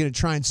 are you going to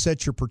try and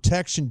set your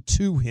protection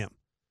to him?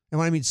 And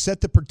when I mean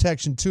set the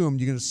protection to him,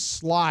 you're going to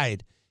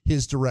slide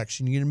his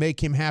direction. You're going to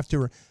make him have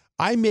to.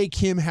 I make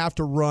him have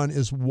to run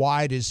as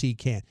wide as he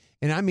can.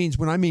 And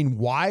when I mean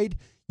wide,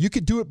 you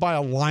could do it by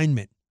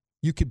alignment.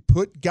 You could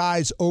put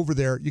guys over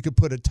there. You could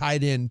put a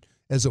tight end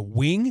as a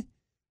wing.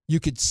 You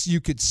could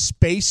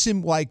space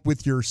him like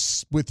with your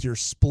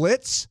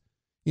splits.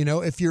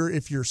 If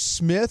you're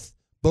Smith,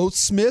 both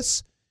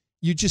Smiths,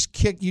 you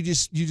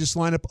just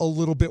line up a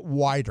little bit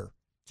wider,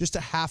 just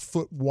a half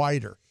foot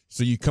wider.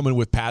 So you come in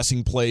with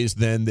passing plays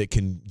then that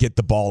can get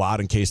the ball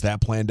out in case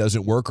that plan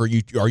doesn't work, or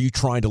are you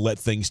trying to let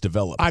things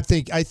develop? I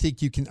think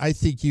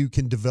you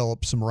can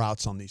develop some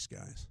routes on these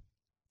guys.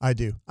 I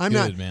do. I'm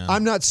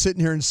not sitting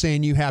here and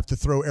saying you have to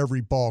throw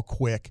every ball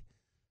quick,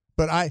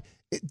 but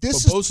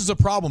Bosa's a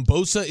problem.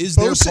 Bosa is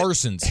their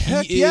Parsons.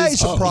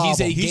 He's a problem.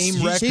 He's a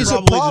game record. He's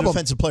probably the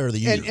defensive player of the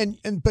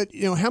year. But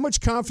how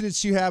much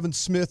confidence do you have in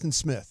Smith and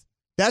Smith?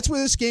 That's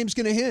where this game's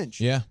going to hinge.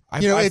 Yeah.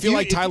 I feel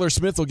like Tyler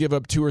Smith will give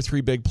up 2 or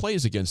 3 big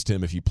plays against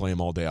him if you play him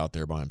all day out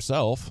there by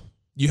himself.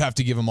 You have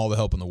to give him all the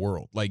help in the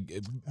world. Like,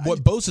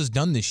 what Bosa's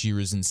done this year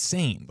is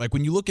insane. Like,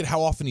 when you look at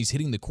how often he's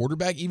hitting the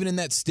quarterback, even in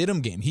that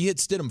Stidham game, he hit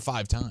Stidham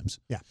 5 times.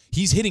 Yeah.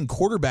 He's hitting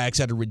quarterbacks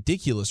at a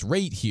ridiculous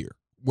rate here,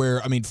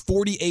 where,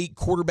 48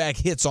 quarterback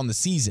hits on the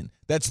season.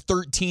 That's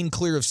 13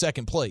 clear of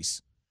second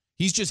place.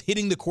 He's just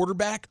hitting the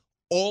quarterback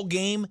all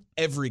game,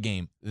 every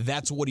game.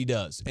 That's what he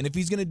does. And if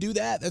he's going to do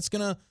that, it's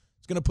going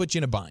to put you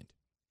in a bind.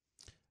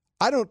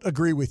 I don't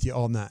agree with you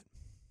on that.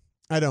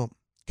 I don't.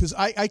 Because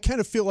I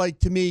kind of feel like,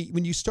 to me,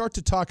 when you start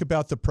to talk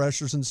about the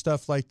pressures and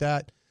stuff like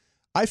that,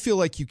 I feel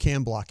like you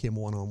can block him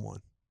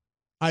one-on-one.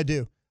 I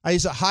do.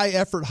 He's a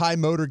high-effort,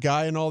 high-motor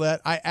guy and all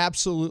that. I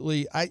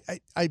absolutely – I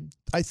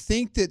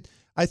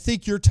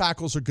think your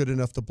tackles are good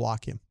enough to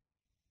block him.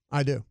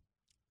 I do.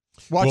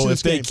 Watching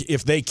this game.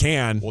 If they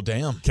can, well,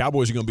 damn,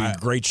 Cowboys are going to be in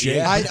great shape.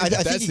 Yeah, I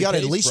think you got to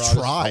at least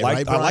try.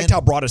 I liked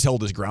how Broadus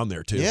held his ground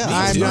there too. Yeah,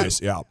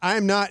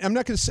 I'm not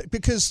going to say,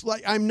 because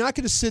I'm not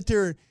going to sit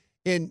there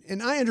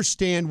and I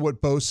understand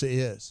what Bosa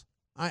is.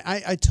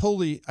 I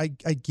totally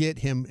get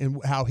him and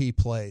how he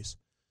plays,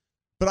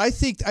 but I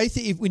think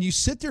when you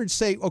sit there and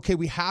say, okay,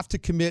 we have to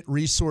commit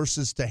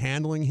resources to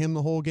handling him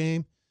the whole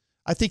game,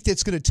 I think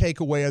that's going to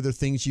take away other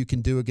things you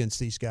can do against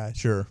these guys.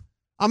 Sure.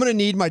 I'm going to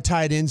need my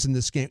tight ends in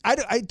this game. I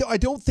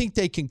don't think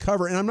they can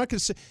cover, and I'm not going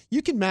to say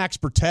you can max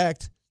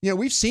protect.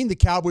 We've seen the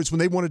Cowboys when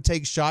they want to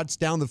take shots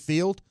down the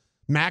field,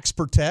 max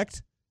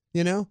protect.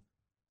 We've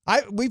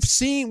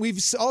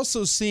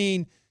also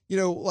seen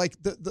like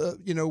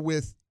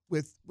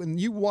with when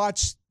you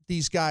watch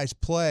these guys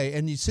play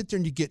and you sit there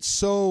and you get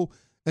so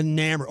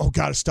enamored. Oh,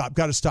 got to stop,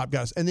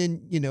 and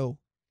then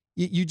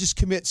you just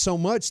commit so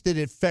much that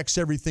it affects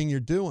everything you're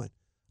doing.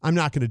 I'm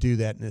not going to do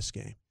that in this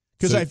game.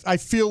 Because I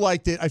feel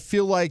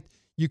like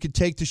you could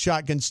take the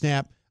shotgun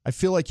snap. I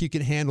feel like you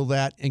can handle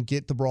that and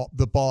get the ball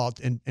out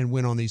and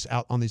win on these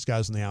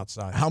guys on the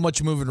outside. How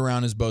much moving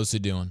around is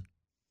Bosa doing?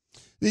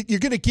 You're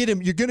going to get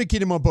him. You're going to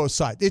get him on both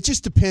sides. It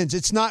just depends.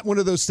 It's not one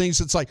of those things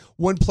that's like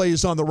one play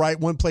is on the right,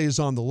 one play is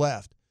on the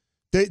left.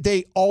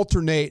 They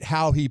alternate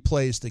how he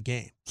plays the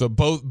game. So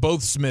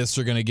both Smiths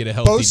are going to get a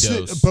healthy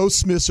dose. Both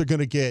Smiths are going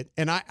to get,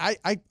 and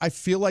I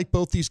feel like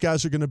both these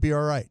guys are going to be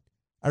all right.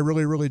 I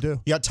really, really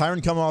do. You got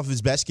Tyron coming off of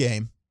his best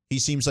game. He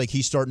seems like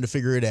he's starting to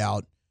figure it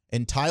out.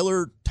 And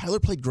Tyler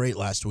played great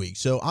last week.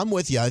 So I'm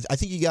with you. I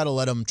think you got to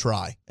let them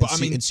try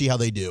and see how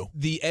they do.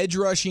 The edge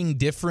rushing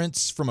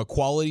difference from a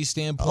quality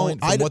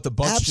standpoint from what the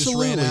Bucs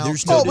absolutely. just ran out.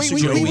 There's no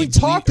disagreement. We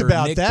talked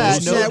about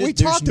that. We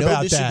talked about that.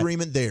 There's no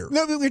disagreement there.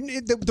 No,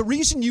 the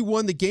reason you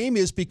won the game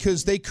is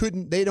because they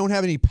don't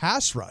have any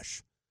pass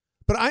rush.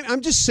 But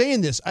I'm just saying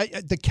this.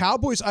 The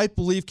Cowboys, I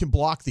believe, can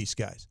block these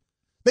guys.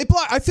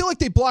 I feel like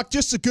they blocked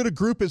just as good a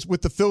group as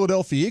with the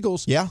Philadelphia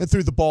Eagles. Yeah. And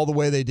threw the ball the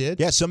way they did.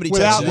 Yeah, somebody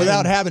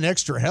without having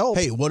extra help.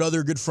 Hey, what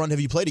other good front have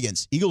you played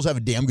against? Eagles have a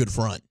damn good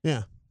front.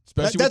 Yeah.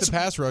 Especially with the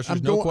pass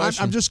rushers, no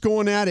question. I'm just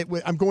going at it.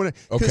 I'm going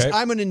because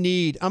I'm going to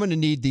need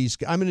these.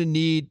 I'm going to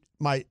need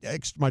my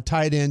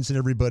tight ends and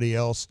everybody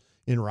else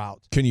en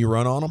route. Can you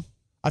run on them?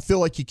 I feel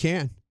like you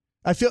can.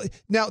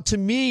 Now to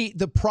me,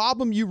 the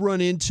problem you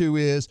run into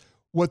is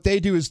what they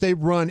do is they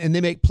run and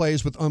they make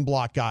plays with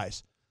unblocked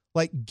guys.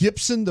 Like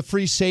Gibson, the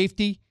free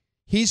safety,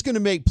 he's going to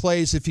make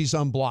plays if he's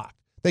unblocked.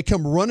 They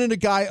come running a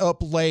guy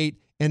up late,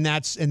 and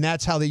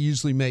that's how they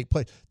usually make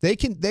plays. They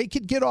can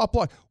get off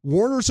block.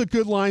 Warner's a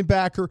good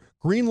linebacker.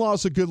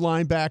 Greenlaw's a good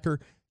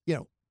linebacker.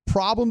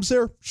 Problems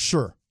there,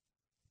 sure,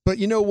 but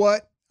you know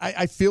what?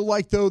 I feel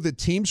like though the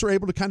teams are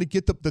able to kind of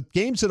get the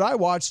games that I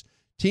watched.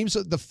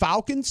 The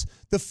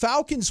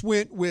Falcons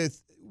went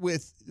with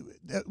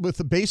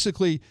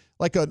basically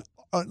like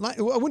I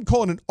wouldn't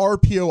call it an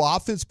RPO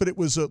offense, but it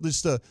was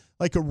just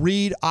like a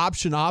read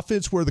option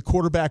offense where the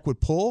quarterback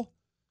would pull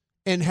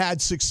and had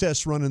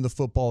success running the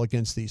football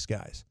against these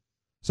guys.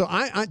 So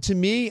to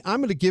me, I'm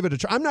going to give it a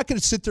try. I'm not going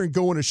to sit there and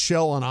go in a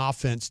shell on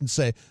offense and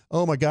say,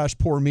 "Oh my gosh,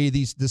 poor me.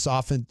 This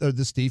offense or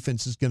this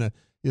defense is going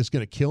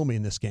to kill me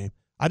in this game."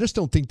 I just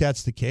don't think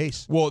that's the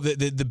case. Well,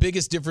 the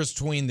biggest difference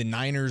between the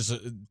Niners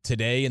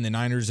today and the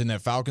Niners in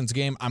that Falcons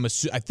game, I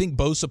think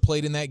Bosa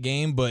played in that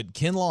game, but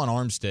Kinlaw and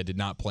Armstead did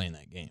not play in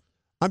that game.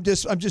 I'm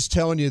just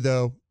telling you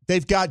though,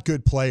 they've got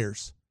good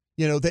players.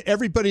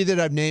 Everybody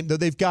that I've named, though,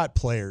 they've got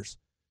players.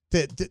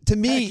 To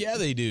me, heck yeah,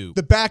 they do.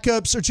 The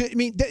backups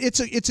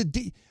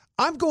are.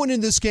 I'm going in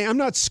this game. I'm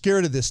not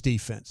scared of this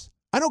defense.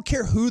 I don't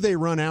care who they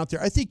run out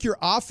there. I think your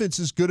offense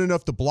is good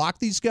enough to block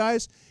these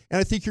guys, and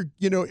I think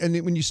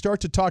and when you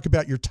start to talk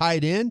about your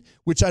tight end,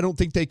 which I don't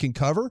think they can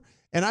cover,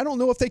 and I don't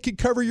know if they could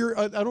cover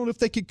I don't know if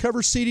they could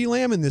cover CeeDee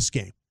Lamb in this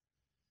game.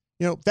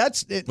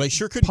 That's it. They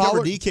sure couldn't cover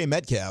DK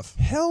Metcalf.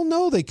 Hell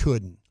no, they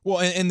couldn't. Well,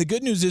 and the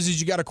good news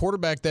is you got a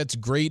quarterback that's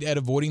great at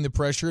avoiding the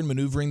pressure and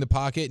maneuvering the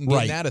pocket and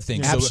getting out of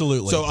things. Yeah,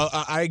 absolutely. So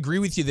I agree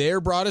with you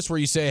there, Broadus, where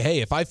you say, hey,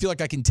 if I feel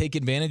like I can take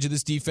advantage of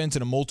this defense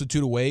in a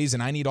multitude of ways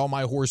and I need all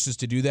my horses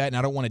to do that and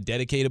I don't want to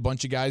dedicate a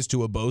bunch of guys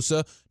to a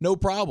Bosa, no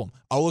problem.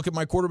 I'll look at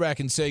my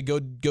quarterback and say, go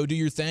do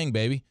your thing,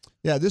 baby.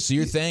 Yeah, do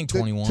your thing,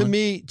 21.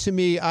 To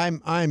me,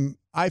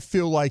 I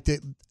feel like that.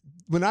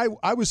 When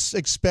I was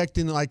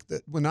expecting,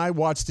 when I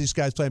watched these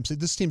guys play, I'm saying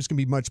this team's going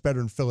to be much better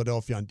than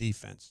Philadelphia on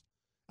defense.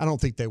 I don't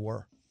think they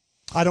were.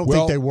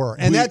 Think they were.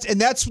 And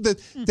that's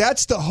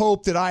the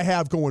hope that I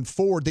have going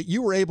forward, that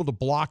you were able to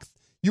block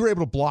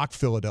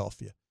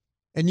Philadelphia.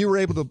 And you were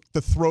able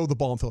to throw the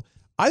ball in Philadelphia.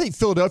 I think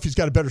Philadelphia's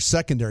got a better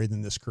secondary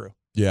than this crew.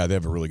 Yeah, they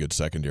have a really good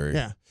secondary.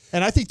 Yeah.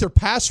 And I think their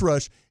pass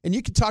rush, and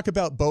you can talk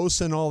about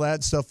Bosa and all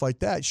that stuff like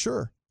that,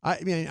 sure.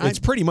 It's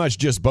pretty much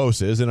just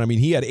Bosa, isn't it? I mean,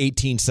 he had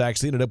 18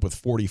 sacks. He ended up with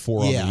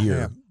 44 on the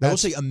year. I will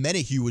say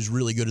Amenahue was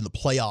really good in the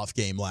playoff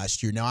game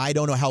last year. Now, I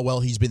don't know how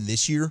well he's been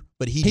this year,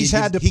 but he gave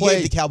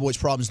the Cowboys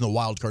problems in the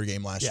wild card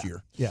game last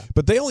year. Yeah.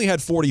 But they only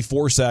had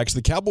 44 sacks.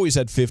 The Cowboys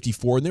had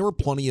 54, and there were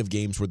plenty of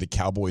games where the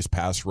Cowboys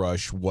pass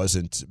rush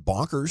wasn't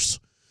bonkers.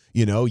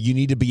 You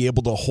need to be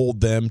able to hold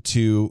them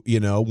to,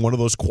 one of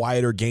those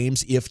quieter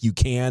games if you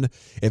can.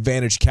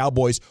 Advantage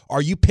Cowboys.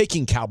 Are you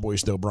picking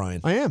Cowboys, though,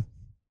 Brian? I am.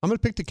 I'm going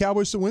to pick the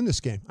Cowboys to win this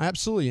game. I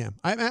absolutely am.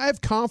 I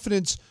have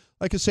confidence.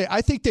 Like I say,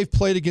 I think they've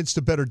played against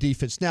a better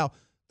defense. Now,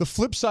 the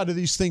flip side of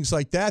these things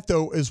like that,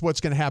 though, is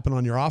what's going to happen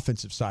on your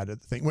offensive side of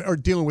the thing, or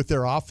dealing with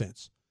their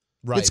offense.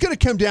 Right. It's going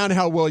to come down to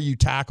how well you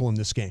tackle in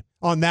this game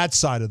on that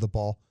side of the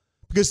ball.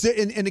 Because,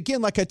 and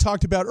again, like I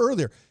talked about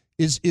earlier,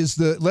 is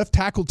the left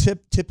tackle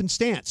tipping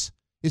stance?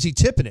 Is he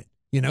tipping it?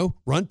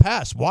 Run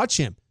pass, watch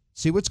him,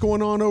 see what's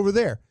going on over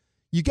there.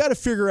 You got to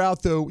figure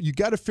out, though,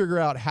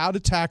 how to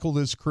tackle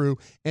this crew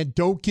and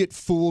don't get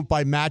fooled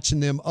by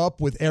matching them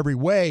up with every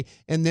way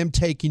and them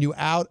taking you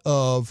out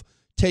of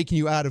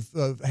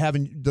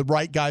having the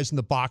right guys in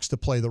the box to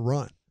play the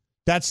run.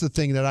 That's the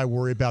thing that I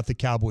worry about the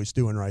Cowboys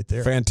doing right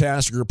there.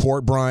 Fantastic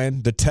report,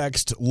 Brian. The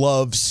text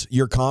loves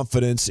your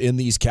confidence in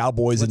these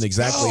Cowboys and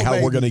exactly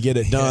how we're going to get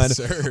it done.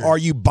 Yes, are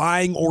you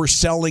buying or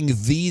selling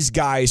these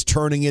guys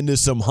turning into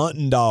some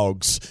hunting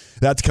dogs?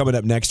 That's coming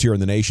up next here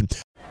in the Nation.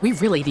 We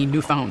really need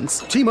new phones.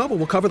 T-Mobile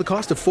will cover the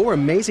cost of 4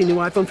 amazing new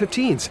iPhone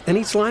 15s, and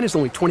each line is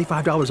only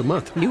 $25 a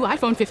month. New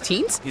iPhone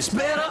 15s? It's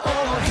better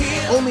over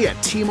here. Only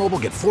at T-Mobile,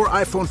 get 4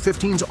 iPhone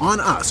 15s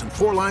on us and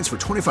 4 lines for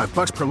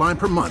 $25 per line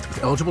per month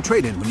with eligible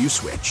trade-in when you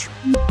switch.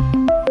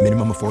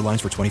 Minimum of 4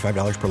 lines for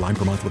 $25 per line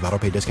per month with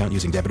autopay discount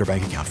using debit or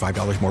bank account.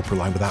 $5 more per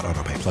line without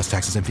autopay, plus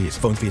taxes and fees.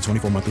 Phone fee at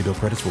 24 monthly bill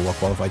credits for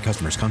well-qualified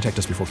customers. Contact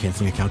us before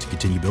canceling account to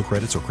continue bill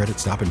credits or credit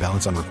stop and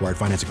balance on required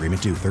finance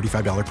agreement due.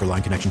 $35 per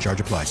line connection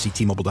charge applies. See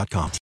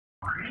T-Mobile.com.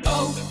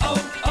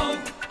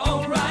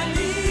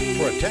 O'Reilly.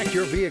 Protect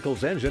your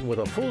vehicle's engine with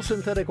a full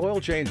synthetic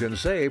oil change and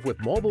save with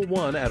Mobile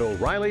One at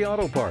O'Reilly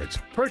Auto Parts.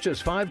 Purchase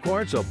 5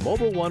 quarts of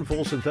Mobile One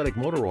full synthetic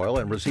motor oil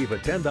and receive a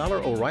 $10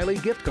 O'Reilly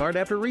gift card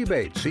after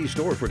rebate. See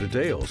store for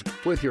details.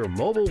 With your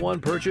Mobile One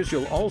purchase,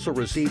 you'll also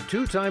receive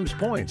 2 times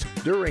points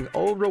during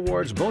O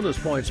Rewards Bonus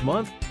Points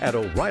Month at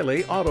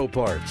O'Reilly Auto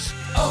Parts.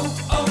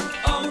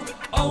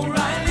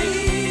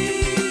 O'Reilly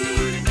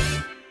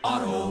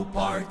Auto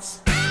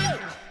Parts.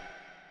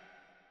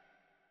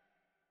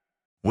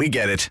 We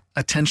get it.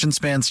 Attention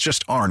spans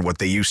just aren't what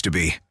they used to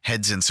be.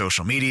 Heads in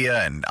social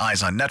media and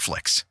eyes on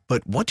Netflix.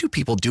 But what do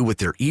people do with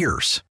their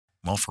ears?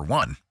 Well, for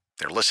one,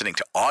 they're listening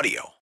to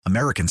audio.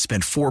 Americans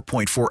spend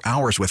 4.4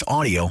 hours with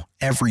audio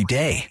every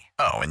day.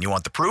 Oh, and you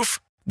want the proof?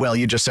 Well,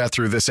 you just sat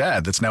through this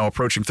ad that's now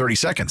approaching 30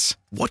 seconds.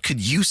 What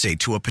could you say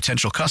to a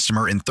potential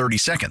customer in 30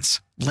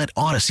 seconds? Let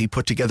Odyssey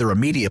put together a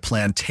media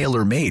plan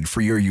tailor-made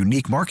for your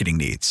unique marketing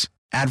needs.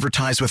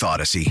 Advertise with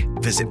Odyssey.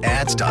 Visit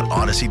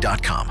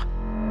ads.odyssey.com.